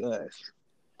gonna be us.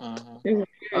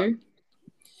 Mm-hmm.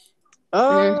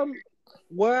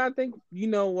 What I think,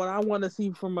 what I want to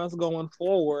see from us going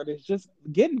forward is just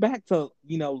getting back to,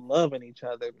 loving each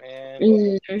other, man.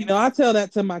 Mm-hmm. I tell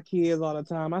that to my kids all the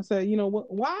time. I say,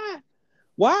 why,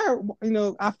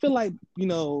 I feel like,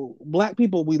 Black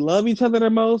people, we love each other the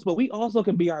most, but we also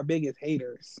can be our biggest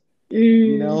haters.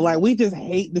 Like, we just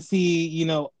hate to see,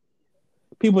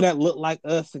 people that look like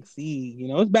us succeed.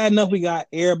 It's bad enough we got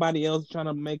everybody else trying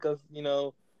to make us,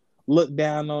 look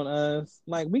down on us.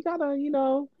 Like, we gotta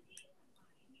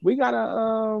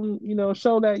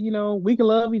show that, we can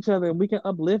love each other and we can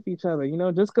uplift each other.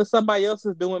 Just because somebody else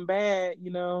is doing bad,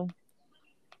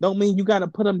 don't mean you gotta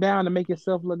put them down to make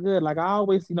yourself look good. Like, I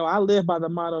always, I live by the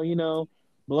motto,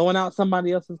 blowing out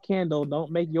somebody else's candle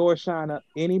don't make yours shine up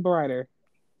any brighter.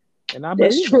 And I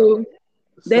That's believe that. true.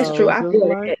 That's So true. it's I just feel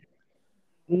like,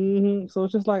 that. so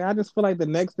it's just like, I just feel like the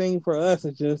next thing for us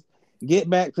is just get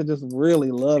back to just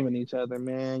really loving each other,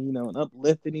 man. And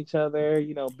uplifting each other.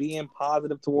 Being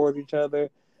positive towards each other,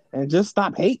 and just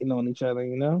stop hating on each other.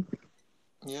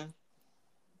 Yeah.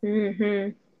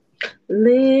 Mm-hmm.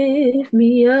 Lift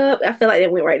me up. I feel like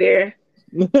it went right there.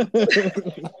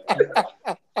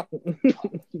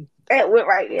 It went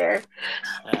right there.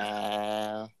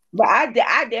 But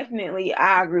I definitely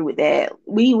I agree with that.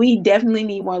 We definitely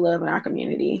need more love in our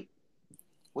community.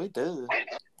 We do.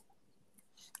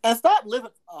 And stop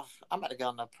living. Oh, I'm about to get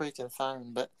on the preaching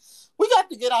soon, but we got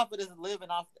to get off of this living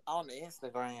off on the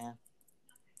Instagram.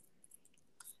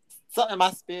 Something in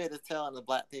my spirit is telling the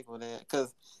black people that,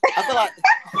 because I feel like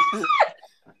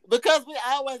because we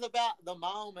always about the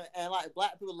moment, and like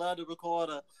black people love to record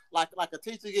like a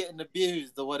teacher getting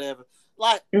abused or whatever.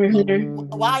 Like,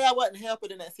 why y'all wasn't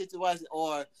helping in that situation?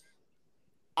 Or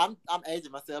I'm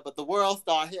aging myself, but the World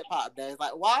Star Hip Hop Days.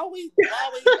 Like, why are we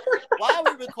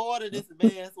recording this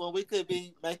mess when we could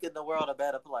be making the world a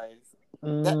better place?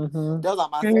 That was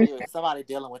on my spirit. Somebody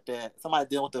dealing with that. Somebody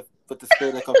dealing with the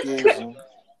spirit of confusion.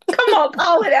 Come on,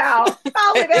 call it out.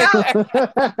 Call it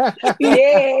out.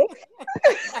 Yes.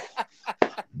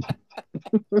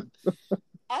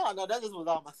 I don't know. That just was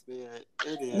on my spirit.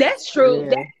 It is. That's true. Yeah.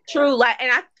 That's true. Like,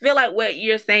 and I feel like what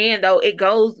you're saying though, it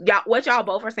goes. What y'all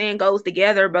both are saying goes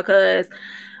together, because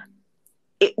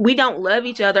we don't love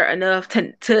each other enough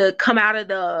to come out of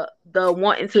the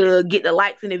wanting to get the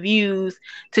likes and the views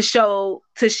to show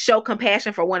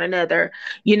compassion for one another.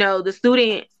 The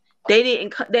student, they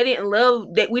didn't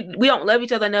love that. We don't love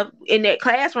each other enough in that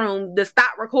classroom to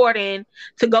stop recording,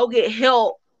 to go get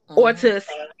help, or to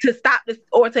stop this,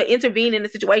 or to intervene in the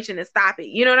situation and stop it.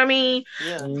 You know what I mean?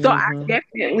 Yeah. So I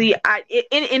definitely,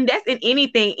 and that's in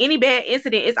anything, any bad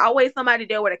incident. It's always somebody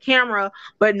there with a camera,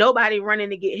 but nobody running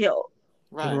to get help.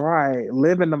 Right.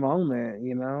 Live in the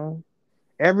moment.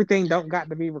 Everything don't got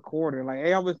to be recorded. Like,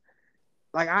 I always,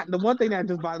 the one thing that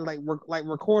just bothers, like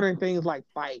recording things like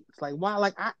fights. Like, why?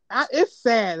 Like, it's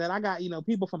sad that I got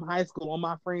people from high school on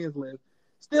my friends list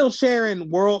still sharing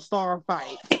World Star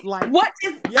fights. Like, what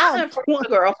is I unfriended a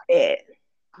girl for that?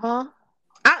 Huh?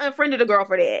 I unfriended a girl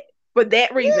for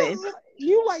that reason. Yeah,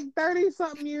 you like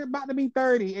 30-something years, about to be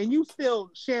 30, and you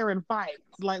still sharing fights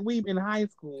like we in high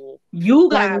school. You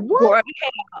got what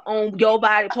on your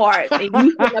body parts, and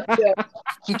you sitting up there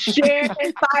sharing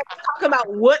fights, talking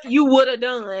about what you would have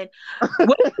done.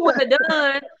 What you would have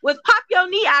done was pop your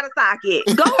knee out of socket.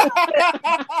 Go.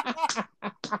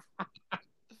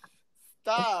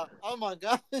 Stop. Oh my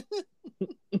God.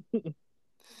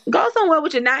 Go somewhere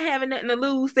with you not having nothing to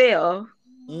lose self.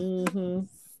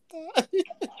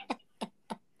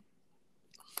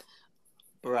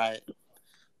 Right.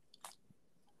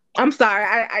 I'm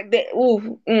sorry.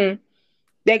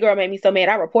 That girl made me so mad.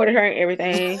 I reported her and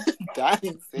everything.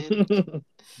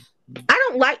 I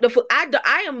don't like the food.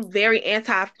 I am very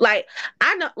anti. Like,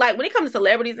 I know, like when it comes to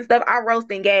celebrities and stuff, I roast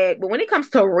and gag. But when it comes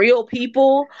to real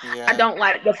people, I don't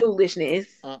like the foolishness.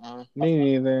 Me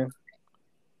neither.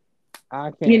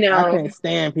 I can't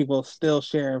stand people still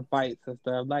sharing fights and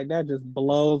stuff. Like, that just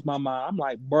blows my mind. I'm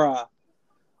like, bruh,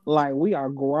 like, we are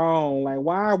grown. Like,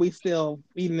 why are we still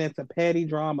feeding into petty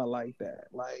drama like that?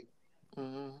 Like,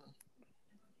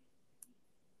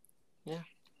 yeah.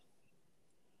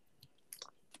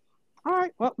 All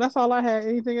right. Well, that's all I had.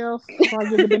 Anything else before I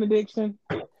give the benediction?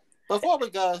 Before we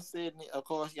go, Sydney, of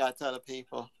course, you gotta tell the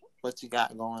people what you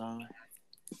got going on.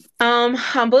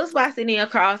 I'm Books by Sydney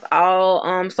across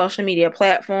all social media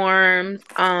platforms.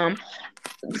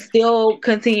 Still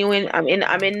continuing. I'm in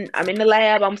the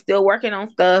lab. I'm still working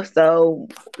on stuff. So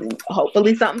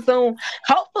hopefully something soon.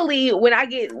 Hopefully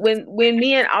when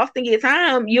me and Austin get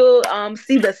time, you'll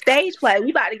see the stage play.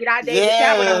 We about to get our David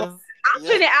Talbot on. I'm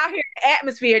putting it out here in the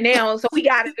atmosphere now, so we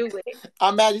got to do it.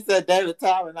 I'm mad you said David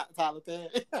Tyler, not Tyler Perry.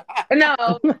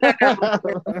 No. You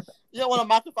don't want a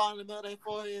microphone in the middle of their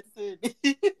forehead, Sydney.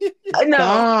 No.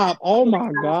 Stop. Oh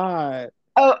my God.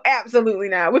 Oh, absolutely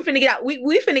not. We're finna get out. We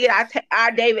finna get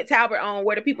our David Talbot on,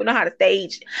 where the people know how to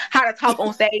talk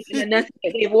on stage and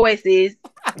enunciate their voices.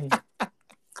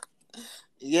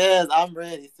 Yes, I'm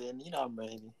ready, Sydney. You know I'm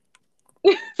ready.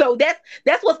 So that's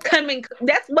what's coming.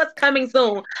 That's what's coming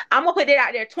soon. I'm gonna put that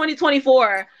out there.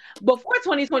 2024, before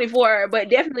 2024, but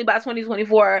definitely by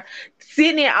 2024,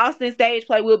 Sydney and Austin stage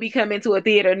play will be coming to a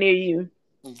theater near you.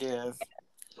 Yes.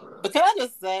 But can I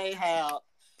just say how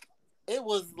it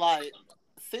was like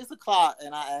 6:00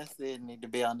 and I asked Sydney to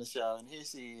be on the show, and here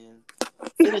she is.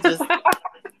 Sydney just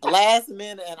last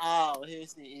minute and all, here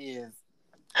she is.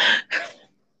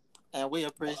 And we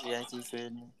appreciate you,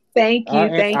 Sydney. Thank you.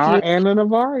 Our Anna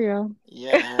Navaria.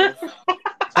 Yes.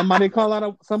 Somebody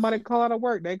call out of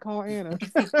work. They call Anna.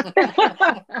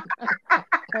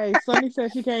 Hey, Sunny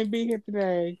said she can't be here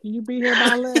today. Can you be here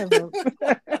by 11?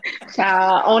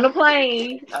 Child, on a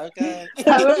plane. Okay.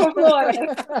 Coming from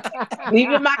Florida.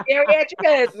 Leaving my geriatric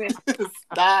husband.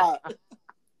 Stop.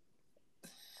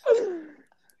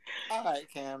 All right,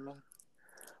 Cameron.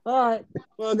 All right.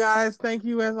 Well, guys, thank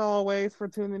you as always for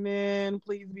tuning in.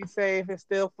 Please be safe. It's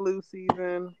still flu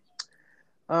season.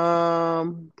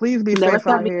 Please be safe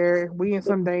out here. We in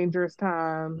some dangerous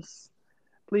times.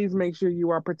 Please make sure you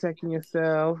are protecting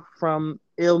yourself from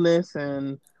illness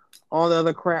and all the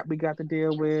other crap we got to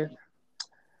deal with.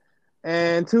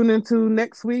 And tune into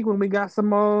next week when we got some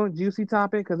more juicy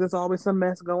topic, because there's always some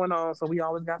mess going on. So we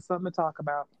always got something to talk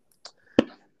about.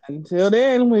 Until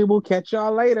then, we will catch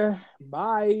y'all later.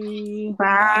 Bye.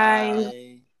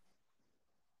 Bye.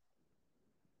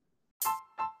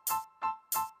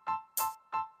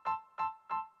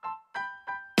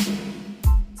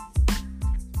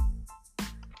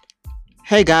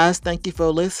 Hey guys, thank you for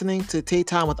listening to Tea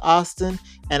Time with Austin,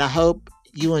 and I hope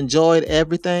you enjoyed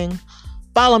everything.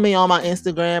 Follow me on my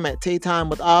Instagram at Tea Time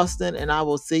with Austin, and I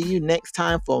will see you next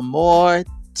time for more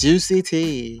juicy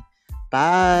tea.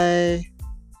 Bye.